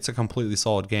a completely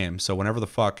solid game. So whenever the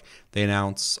fuck they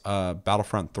announce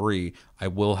Battlefront 3, I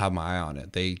will have my eye on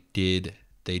it. They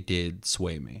did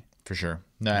sway me. For sure.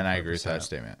 No, and I agree with that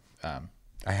statement.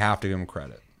 I have to give them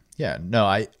credit. Yeah, no,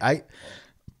 I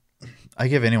I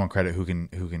give anyone credit who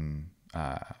can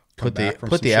put back from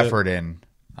the some shit. effort in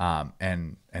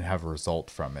and have a result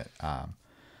from it. And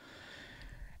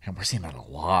we're seeing that a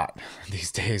lot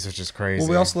these days, which is crazy. Well,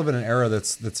 we also live in an era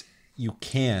that's you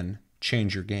can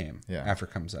change your game after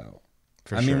it comes out.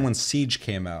 I mean, when Siege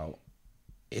came out,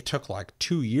 it took like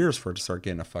 2 years for it to start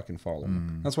getting a fucking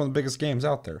following. That's one of the biggest games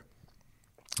out there.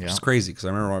 Yeah. It's crazy because I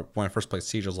remember when I first played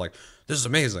Siege, I was like, "This is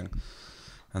amazing."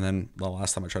 And then the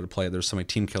last time I tried to play it, there's so many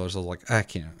team killers. I was like, I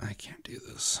can't do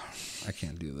this. I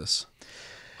can't do this.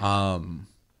 But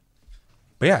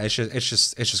yeah, it's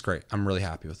just great. I'm really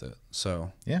happy with it.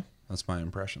 So yeah, that's my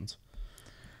impressions.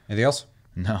 Anything else?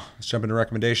 No. Let's jump into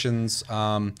recommendations.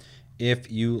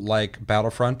 If you like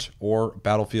Battlefront or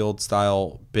Battlefield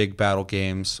style big battle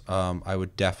games, I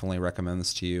would definitely recommend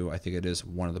this to you. I think it is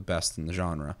one of the best in the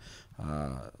genre.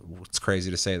 It's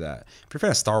crazy to say that. If you're a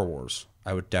fan of Star Wars,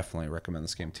 I would definitely recommend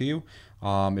this game to you.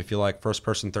 If you like first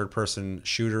person, third person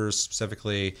shooters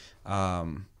specifically,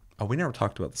 we never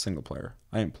talked about the single player.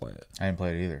 I didn't play it. I didn't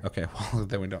play it either. Okay, well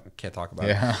then we can't talk about it.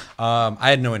 Yeah. I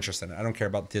had no interest in it. I don't care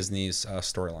about Disney's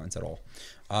storylines at all.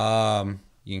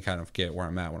 You can kind of get where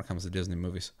I'm at when it comes to Disney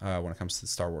movies. When it comes to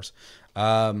Star Wars.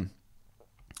 Yeah,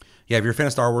 if you're a fan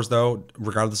of Star Wars though,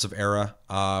 regardless of era,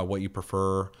 what you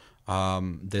prefer.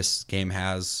 This game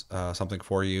has something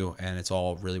for you, and it's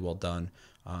all really well done.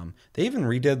 They even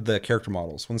redid the character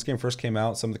models. When this game first came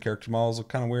out, some of the character models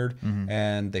looked kind of weird,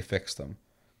 and they fixed them.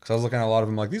 Because I was looking at a lot of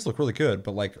them like, these look really good,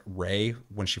 but like Rey,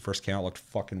 when she first came out, looked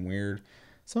fucking weird.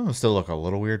 Some of them still look a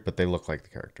little weird, but they look like the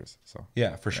characters. So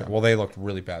yeah, for sure. Well, they looked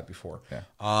really bad before. Yeah.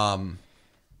 And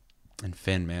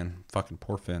Finn, man, fucking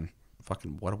poor Finn.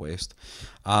 Fucking what a waste.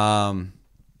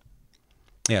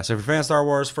 Yeah, so if you're a fan of Star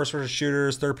Wars, first-person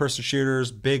shooters, third-person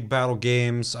shooters, big battle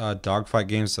games, dogfight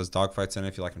games, says dogfights in it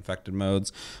if you like infected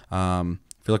modes. If you're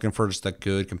looking for just a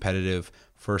good competitive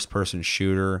first-person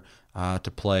shooter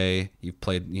to play, you've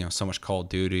played so much Call of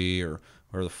Duty or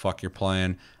whatever the fuck you're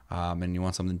playing, and you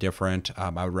want something different,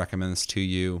 I would recommend this to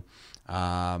you.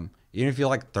 Even if you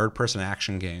like third-person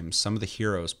action games, some of the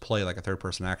heroes play like a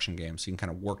third-person action game, so you can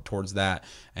kind of work towards that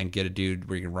and get a dude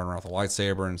where you can run around with a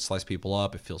lightsaber and slice people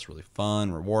up. It feels really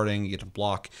fun, rewarding. You get to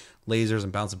block lasers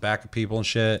and bounce it back at people and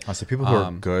shit. So people who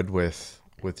are good with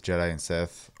Jedi and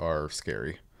Sith are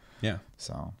scary. Yeah.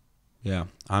 So yeah,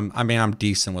 I'm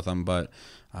decent with them, but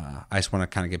I just want to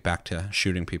kind of get back to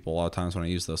shooting people a lot of times when I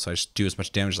use those. So I just do as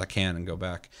much damage as I can and go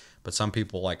back. But some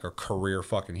people like are career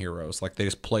fucking heroes. Like they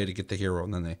just play to get the hero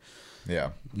and then they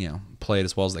play it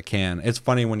as well as they can. It's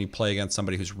funny when you play against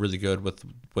somebody who's really good with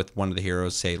one of the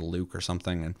heroes, say Luke or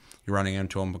something, and you're running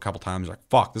into him a couple times, like,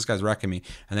 fuck, this guy's wrecking me.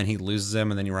 And then he loses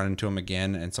him, and then you run into him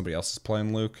again, and somebody else is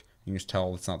playing Luke. You can just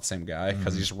tell it's not the same guy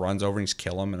because he just runs over and just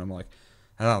kill him. And I'm like,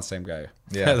 that's not the same guy.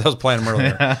 Yeah. I was playing him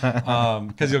earlier.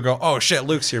 Because you'll go, oh shit,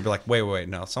 Luke's here. Be like, wait,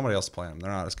 no, somebody else is playing him. They're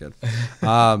not as good.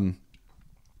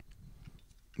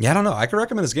 Yeah, I don't know. I could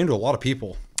recommend this game to a lot of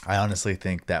people. I honestly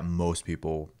think that most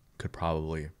people could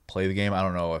probably play the game. I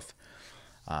don't know if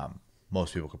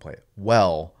most people could play it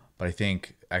well, but I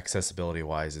think accessibility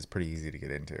wise, it's pretty easy to get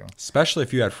into. Especially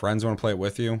if you had friends who want to play it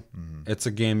with you. It's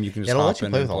a game you can just it'll hop let you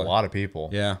in play and with a lot of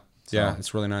people. Yeah, yeah,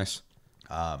 it's really nice.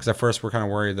 Because at first we're kind of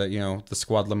worried that the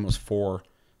squad limit was 4,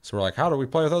 so we're like, how do we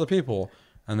play with other people?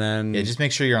 And then just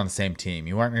make sure you're on the same team.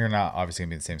 You're not obviously gonna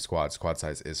be in the same squad. Squad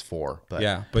size is 4,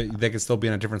 but but they could still be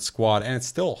in a different squad, and it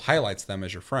still highlights them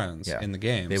as your friends in the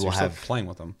game. They so will you're still have playing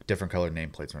with them. Different colored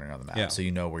nameplates running on the map, so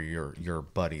you know where your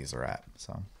buddies are at.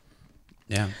 So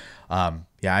yeah, I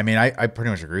mean, I pretty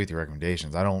much agree with your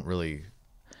recommendations. I'm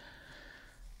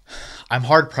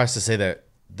hard pressed to say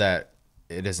that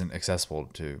it isn't accessible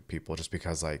to people just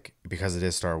because it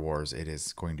is Star Wars. It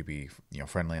is going to be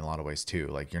friendly in a lot of ways too.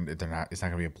 Like it's not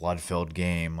going to be a blood filled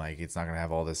game. Like it's not going to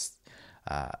have all this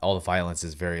all the violence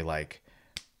is very like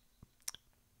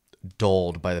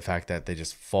dulled by the fact that they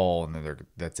just fall and then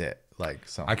that's it. Like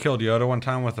so I killed Yoda one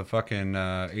time with a fucking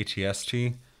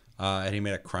ATST and he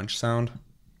made a crunch sound.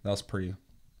 That was pretty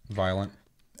violent.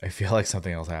 I feel like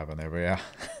something else happened there, but yeah.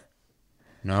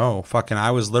 No, fucking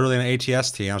I was literally in an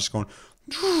ATST. I was just going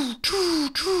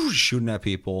shooting at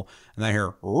people, and I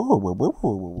hear,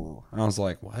 and I was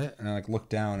like, what? And I like look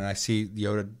down and I see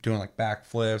Yoda doing like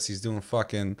backflips. He's doing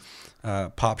fucking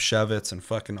pop shove-its and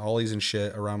fucking ollies and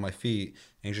shit around my feet,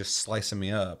 and he's just slicing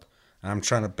me up. And I'm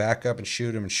trying to back up and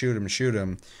shoot him and shoot him and shoot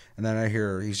him, and then I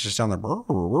hear he's just down there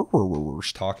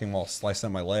just talking while slicing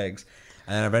up my legs,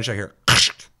 and then eventually I hear,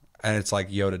 and it's like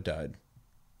Yoda died.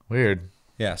 Weird.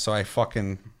 Yeah, so I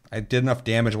did enough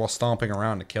damage while stomping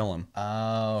around to kill him.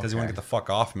 Oh, because he wouldn't get the fuck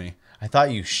off me. I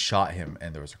thought you shot him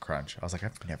and there was a crunch. I was like,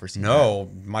 I've never seen that. No,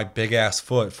 my big ass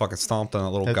foot fucking stomped on a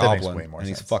little That makes goblin, way more and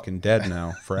he's sense. fucking dead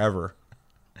now forever.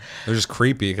 It was just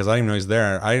creepy because I didn't even know he's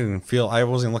there. I didn't feel. I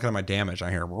wasn't even looking at my damage. I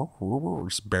hear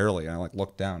just barely. I like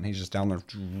look down. He's just down there,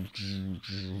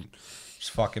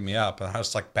 just fucking me up. And I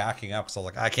was like backing up. So I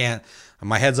was like, I can't.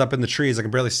 My head's up in the trees. I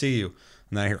can barely see you.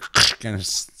 And then I hear and it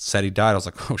said he died. I was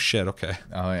like, oh shit. Okay.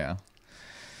 Oh yeah.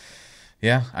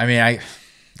 Yeah. I mean, I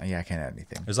can't add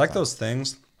anything. It's like those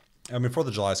things. I mean, 4th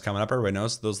of July is coming up. Everybody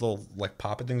knows those little like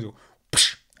popping things. Go,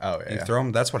 Oh and you yeah. throw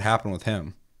them. That's what happened with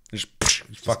him. He just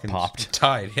fucking popped.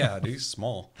 died. Yeah, dude, he's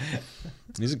small.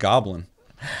 He's a goblin.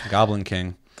 Goblin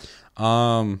King.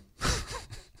 Other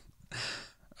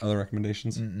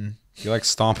recommendations? Mm-mm. If you like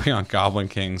stomping on Goblin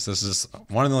Kings, this is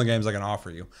one of the only games I can offer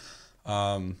you.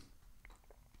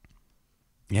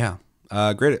 Yeah.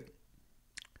 Grade it.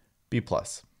 B+.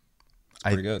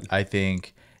 Pretty good. I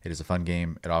think it is a fun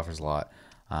game. It offers a lot.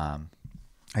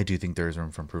 I do think there is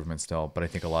room for improvement still, but I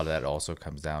think a lot of that also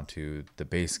comes down to the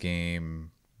base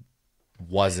game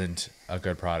wasn't a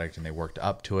good product and they worked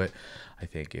up to it. I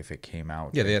think if it came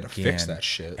out, Yeah, they had to fix again that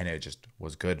shit. and it just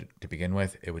was good to begin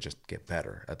with, it would just get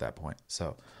better at that point.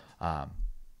 So,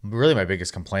 really, my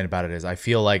biggest complaint about it is I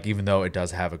feel like even though it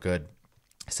does have a good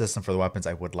system for the weapons,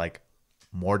 I would like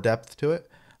more depth to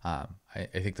it. I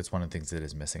think that's one of the things that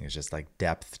is missing is just like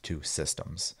depth to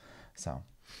systems. So.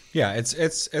 Yeah,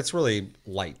 it's really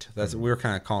light. That's we were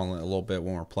kind of calling it a little bit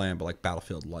when we were playing, but like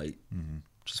Battlefield light,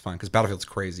 which is fine because Battlefield's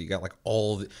crazy. You got like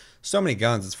so many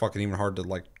guns. It's fucking even hard to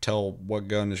like tell what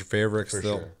gun is your favorite. For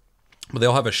sure. But they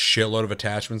all have a shitload of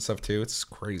attachment stuff too. It's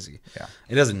crazy. Yeah,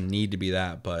 it doesn't need to be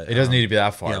that, but it doesn't need to be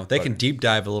that far. You know, they can deep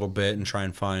dive a little bit and try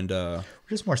and find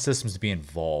just more systems to be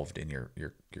involved in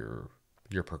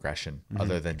your progression,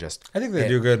 other than just. I think they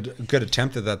do a good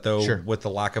attempt at that though, Sure. with the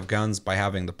lack of guns by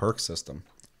having the perk system.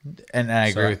 And I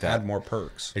agree with that. Add more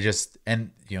perks. It just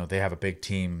they have a big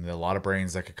team, a lot of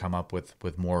brains that could come up with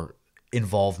more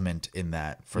involvement in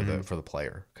that for the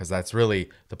player, because that's really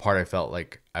the part I felt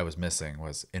like I was missing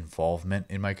was involvement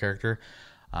in my character.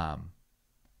 And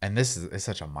this is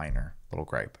such a minor little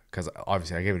gripe because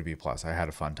obviously I gave it a B+. I had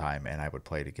a fun time and I would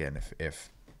play it again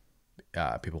if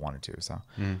people wanted to. So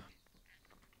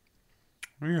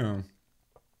Yeah, I'm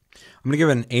gonna give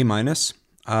it an A-.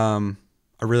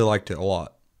 I really liked it a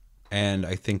lot, and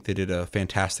I think they did a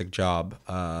fantastic job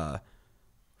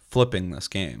flipping this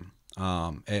game.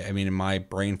 I mean, in my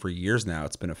brain for years now,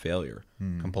 it's been a failure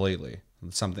completely.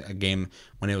 A game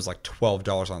when it was like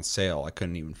 $12 on sale, I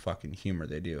couldn't even fucking humor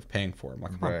the idea of paying for it. I'm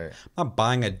like, I'm not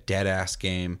buying a dead ass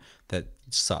game that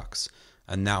sucks.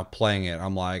 And now playing it,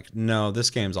 I'm like, no,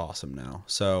 this game's awesome now.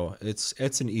 So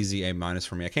it's an easy A-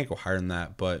 for me. I can't go higher than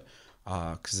that, but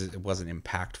because it wasn't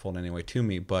impactful in any way to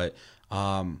me. But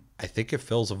I think it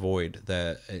fills a void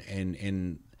that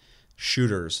in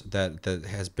shooters that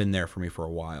has been there for me for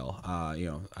a while.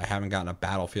 I haven't gotten a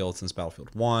Battlefield since Battlefield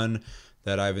 1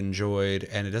 that I've enjoyed,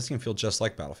 and it doesn't even feel just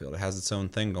like Battlefield. It has its own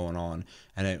thing going on,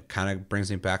 and it kind of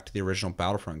brings me back to the original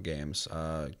Battlefront games,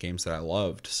 games that I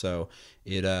loved. So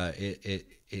it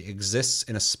exists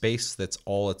in a space that's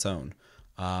all its own,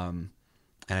 and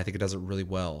I think it does it really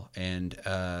well. And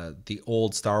the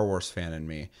old Star Wars fan in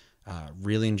me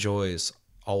really enjoys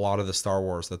a lot of the Star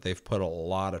Wars that they've put a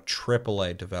lot of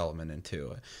AAA development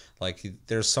into. Like,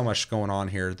 there's so much going on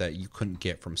here that you couldn't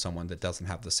get from someone that doesn't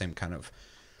have the same kind of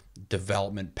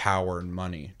development power and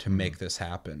money to make this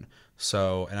happen.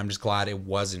 So, and I'm just glad it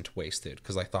wasn't wasted,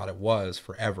 because I thought it was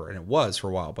forever, and it was for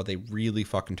a while, but they really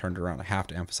fucking turned it around. I have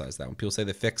to emphasize that. When people say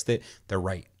they fixed it, they're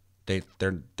right.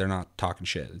 They're not talking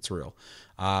shit. It's real.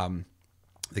 The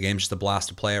game's just a blast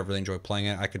to play. I really enjoy playing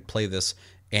it. I could play this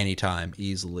anytime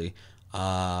easily.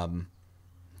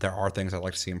 There are things I'd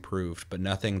like to see improved, but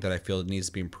nothing that I feel it needs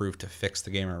to be improved to fix the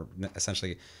game or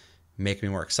essentially make me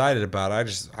more excited about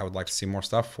it. I would like to see more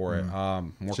stuff for it.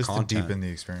 More just content. to deepen the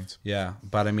experience. Yeah,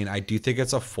 but I mean, I do think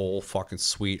it's a full fucking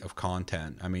suite of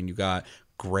content. I mean, you got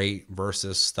great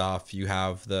versus stuff. You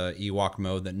have the Ewok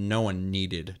mode that no one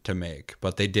needed to make,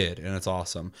 but they did, and it's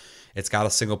awesome. It's got a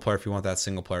single player if you want that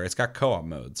single player. It's got co-op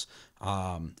modes.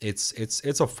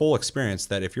 It's a full experience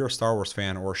that if you're a Star Wars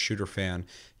fan or a shooter fan,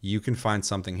 you can find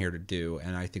something here to do,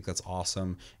 and I think that's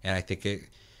awesome. And I think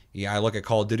I look at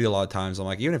Call of Duty a lot of times. I'm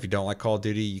like, even if you don't like Call of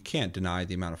Duty, you can't deny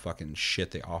the amount of fucking shit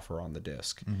they offer on the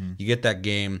disc. You get that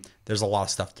game, there's a lot of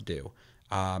stuff to do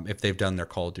if they've done their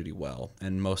Call of Duty well,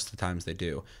 and most of the times they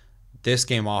do. this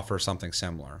game offers something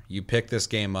similar. You pick this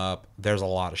game up, there's a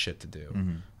lot of shit to do.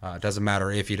 It doesn't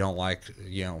matter if you don't like,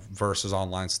 versus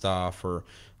online stuff, or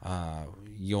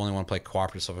you only want to play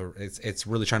cooperative stuff. It's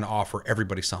really trying to offer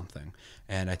everybody something,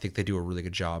 and I think they do a really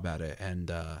good job at it.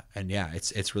 And yeah,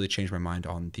 it's really changed my mind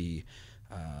on the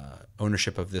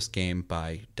ownership of this game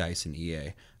by DICE and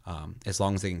EA. As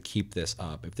long as they can keep this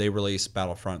up. If they release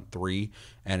Battlefront 3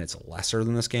 and it's lesser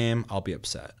than this game, I'll be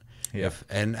upset. Yeah.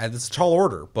 And it's a tall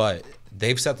order, but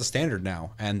they've set the standard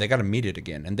now, and they got to meet it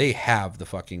again, and they have the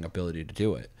fucking ability to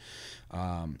do it.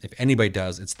 If anybody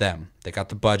does, it's them. They got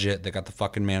the budget, they got the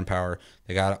fucking manpower,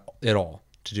 they got it all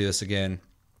to do this again,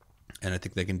 and I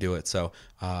think they can do it. So,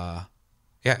 yeah,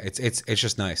 it's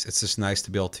just nice. It's just nice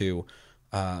to be able to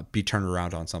be turned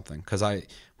around on something, because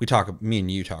me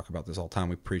and you talk about this all the time.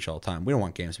 We preach all the time. We don't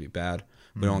want games to be bad.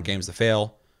 We don't want games to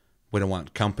fail. We don't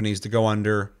want companies to go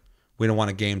under. We don't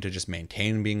want a game to just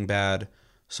maintain being bad.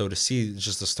 So to see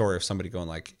just the story of somebody going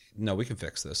like, no, we can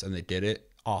fix this, and they did it,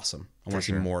 awesome. I want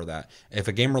to see more of that. If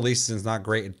a game releases and it's not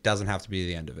great, it doesn't have to be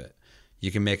the end of it.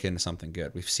 You can make it into something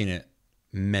good. We've seen it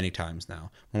many times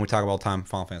now. When we talk about all the time,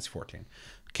 Final Fantasy 14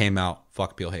 came out,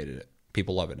 fuck, people hated it.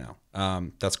 People love it now.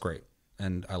 That's great.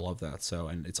 And I love that. So,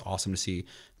 and it's awesome to see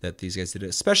that these guys did it,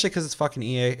 especially because it's fucking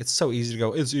EA. It's so easy to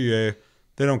go, it's EA.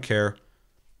 They don't care.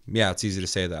 Yeah, it's easy to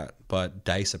say that, but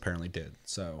DICE apparently did.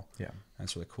 So yeah,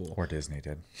 that's really cool. Or Disney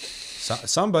did.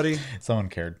 Someone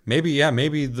cared. Maybe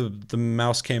the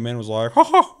mouse came in and was like,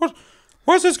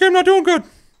 why is this game not doing good?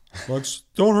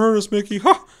 Don't hurt us, Mickey.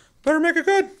 Better make it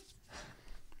good.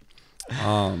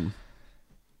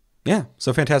 Yeah,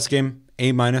 so fantastic game.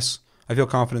 A-. I feel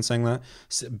confident saying that.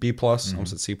 B+,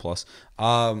 almost said C+.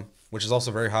 Which is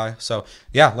also very high. So,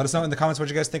 yeah, let us know in the comments what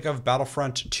you guys think of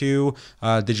Battlefront 2.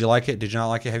 Did you like it? Did you not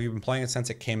like it? Have you been playing it since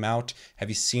it came out? Have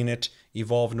you seen it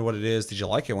evolve into what it is? Did you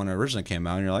like it when it originally came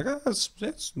out? And you're like,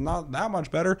 it's not that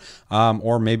much better.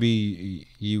 Or maybe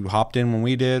you hopped in when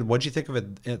we did. What did you think of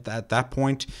it at that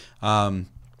point?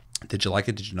 Did you like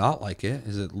it? Did you not like it?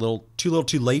 Is it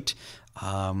too late?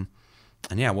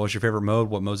 And yeah, what was your favorite mode?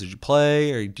 What modes did you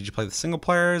play? Or did you play the single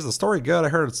player? Is the story good? I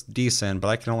heard it's decent, but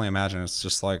I can only imagine it's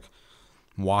just like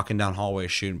walking down hallways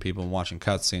shooting people and watching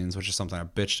cutscenes, which is something I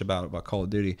bitched about Call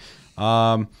of Duty.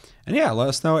 And yeah, let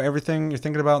us know everything you're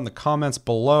thinking about in the comments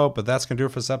below. But that's going to do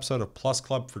it for this episode of Plus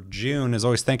Club for June. As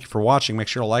always, thank you for watching. Make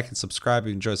sure to like and subscribe if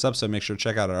you enjoyed this episode. Make sure to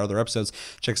check out our other episodes.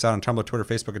 Check us out on Tumblr, Twitter,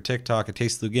 Facebook, and TikTok at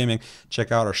Tasty Lou Gaming.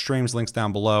 Check out our streams, links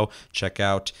down below. Check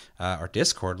out our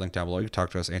Discord, link down below. You can talk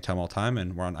to us anytime, all the time.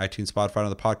 And we're on iTunes, Spotify, and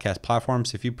other podcast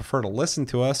platforms if you prefer to listen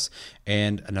to us.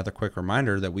 And another quick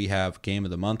reminder that we have Game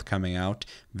of the Month coming out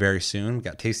very soon. We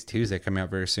got Tasty Tuesday coming out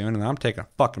very soon. And I'm taking a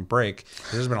fucking break.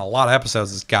 There's been a lot of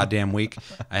episodes this goddamn week.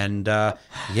 And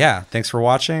yeah, thanks for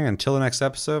watching. Until the next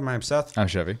episode, my name's Seth. I'm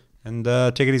Chevy. And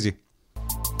take it easy.